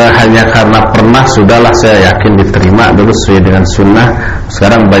hanya karena pernah sudahlah saya yakin diterima dulu sesuai dengan sunnah,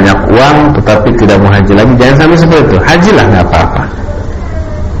 sekarang banyak uang tetapi tidak mau haji lagi. Jangan sampai seperti itu. Hajilah, nggak apa-apa.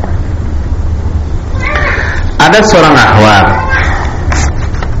 Ada seorang akhwat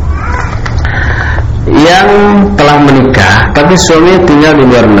yang telah menikah tapi suaminya tinggal di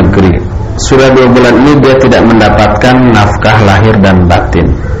luar negeri. Sudah 2 bulan ini dia tidak mendapatkan nafkah lahir dan batin.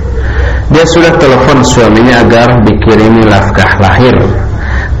 Dia sudah telepon suaminya agar dikirimi nafkah lahir,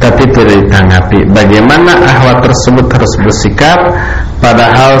 tapi tidak ditanggapi. Bagaimana akhwat tersebut harus bersikap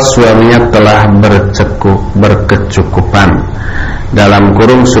padahal suaminya telah berkecukupan? Dalam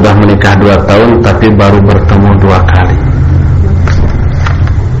kurung sudah menikah 2 tahun tapi baru bertemu 2 kali.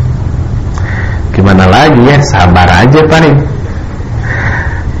 Gimana lagi ya, sabar aja paling.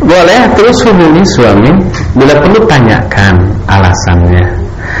 Boleh terus hubungi suami, bila perlu tanyakan alasannya.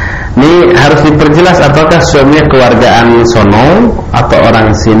 Ini harus diperjelas apakah suaminya keluargaan sono atau orang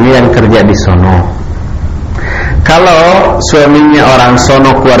sini yang kerja di sono. Kalau suaminya orang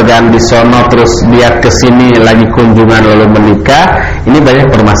sono, keluargaan di sono, terus dia kesini lagi kunjungan lalu menikah, ini banyak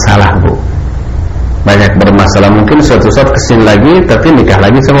bermasalah, Bu. Banyak bermasalah. Mungkin suatu saat kesini lagi tapi nikah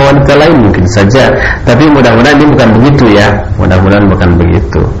lagi sama wanita lain, mungkin saja. Tapi mudah-mudahan ini bukan begitu ya. Mudah-mudahan bukan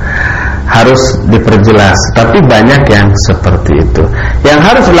begitu. Harus diperjelas. Tapi banyak yang seperti itu.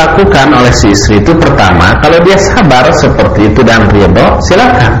 Yang harus dilakukan oleh si istri itu, pertama, kalau dia sabar seperti itu dan ridho,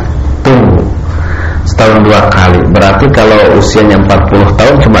 silakan tunggu setahun 2 kali. Berarti kalau usianya 40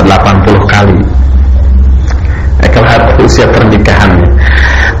 tahun cuma 80 kali. Kalau usia pernikahannya.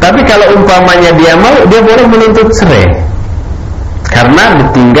 Tapi kalau umpamanya dia mau, dia boleh menuntut cerai karena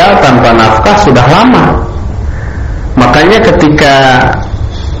ditinggal tanpa nafkah sudah lama. Makanya ketika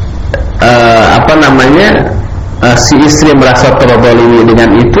si istri merasa terzalimi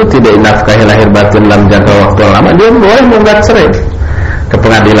dengan itu, tidak dinafkahi lahir batin dalam jangka waktu lama, dia boleh menggugat cerai ke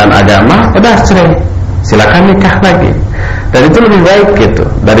pengadilan agama. Udah cerai, silakan nikah lagi. Dan itu lebih baik gitu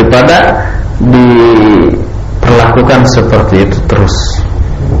daripada diperlakukan seperti itu terus.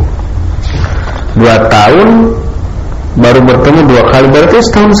 2 tahun baru bertemu 2 kali, berarti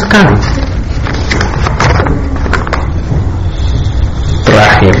setahun sekali.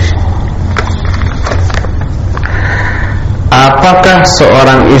 Terakhir, apakah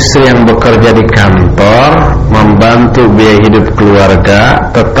seorang istri yang bekerja di kantor membantu biaya hidup keluarga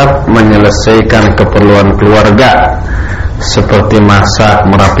tetap menyelesaikan keperluan keluarga seperti masak,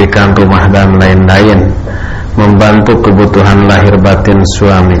 merapikan rumah dan lain-lain, membantu kebutuhan lahir batin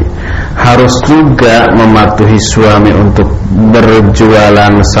suami, harus juga mematuhi suami untuk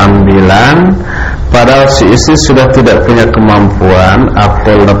berjualan sambilan, padahal si istri sudah tidak punya kemampuan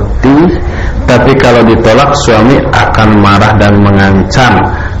atau letih, tapi kalau ditolak suami akan marah dan mengancam.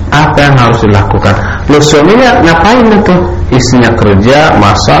 Apa yang harus dilakukan? Loh, suaminya ngapain itu? Istrinya kerja,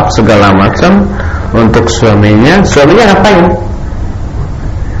 masak, segala macam untuk suaminya. Suaminya ngapain?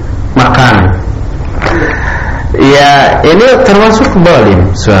 Makan. Ya, ini termasuk zalim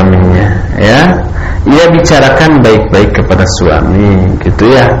suaminya, ya. Ia bicarakan baik-baik kepada suami,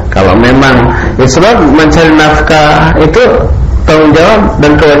 gitu ya. Kalau memang sebab mencari nafkah itu tanggung jawab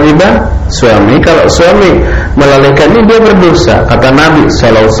dan kewajiban suami. Kalau suami melalaikan ini, dia berdosa. Kata Nabi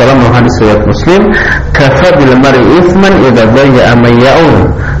sallallahu alaihi wasallam hadis riwayat Muslim, "Kafa bil mar'i ithman idza bayya ma ya'un."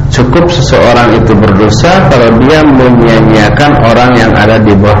 Cukup seseorang itu berdosa kalau dia menyia-nyiakan orang yang ada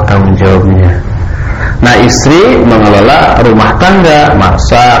di bawah tanggung jawabnya. Nah, istri mengelola rumah tangga,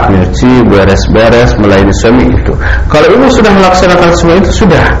 masak, nyuci, beres-beres, melayani suami itu. Kalau ibu sudah melaksanakan semua itu,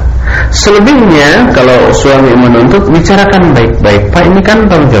 sudah. Selebihnya kalau suami menuntut, bicarakan baik-baik. Pak, ini kan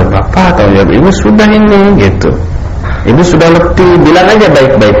tanggung jawab Bapak, tanggung jawab ibu sudah ini, gitu. Ibu sudah letih, bilang aja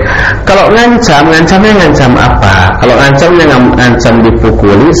baik-baik. Kalau ngancamnya ngancam apa? Kalau ngancamnya ngancam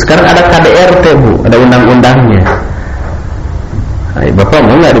dipukuli, sekarang ada KDRT, Bu, ada undang-undangnya. Bapak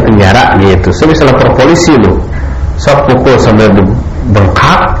mau nggak di penjara gitu? Saya bisa lapor polisi loh. Saya pukul sampai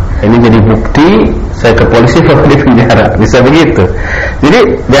bengkak, ini jadi bukti. Saya ke polisi bapak di penjara. Bisa begitu.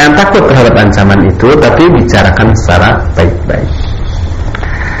 Jadi jangan takut terhadap ancaman itu, tapi bicarakan secara baik-baik.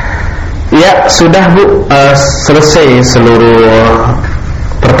 Ya sudah, Bu, selesai seluruh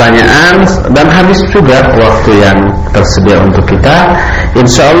pertanyaan dan habis juga waktu yang tersedia untuk kita.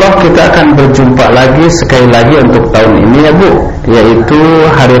 Insyaallah kita akan berjumpa lagi sekali lagi untuk tahun ini ya, Bu, yaitu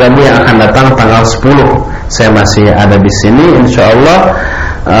hari Rabu yang akan datang tanggal 10. Saya masih ada di sini insyaallah.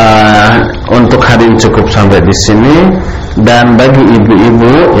 Untuk hari ini cukup sampai di sini. Dan bagi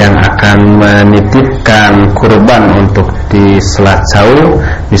ibu-ibu yang akan menitipkan kurban untuk di Selacau,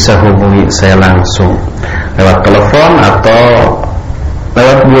 bisa hubungi saya langsung lewat telepon atau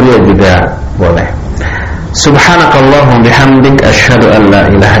lewat kurir juga boleh. Subhanakallahumma bihamdik asyhadu an la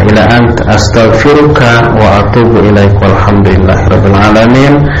ilaha illa anta astaghfiruka wa atubu ilaik walhamdulillahirabbil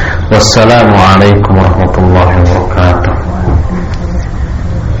alamin. Wassalamu alaikum warahmatullahi wabarakatuh.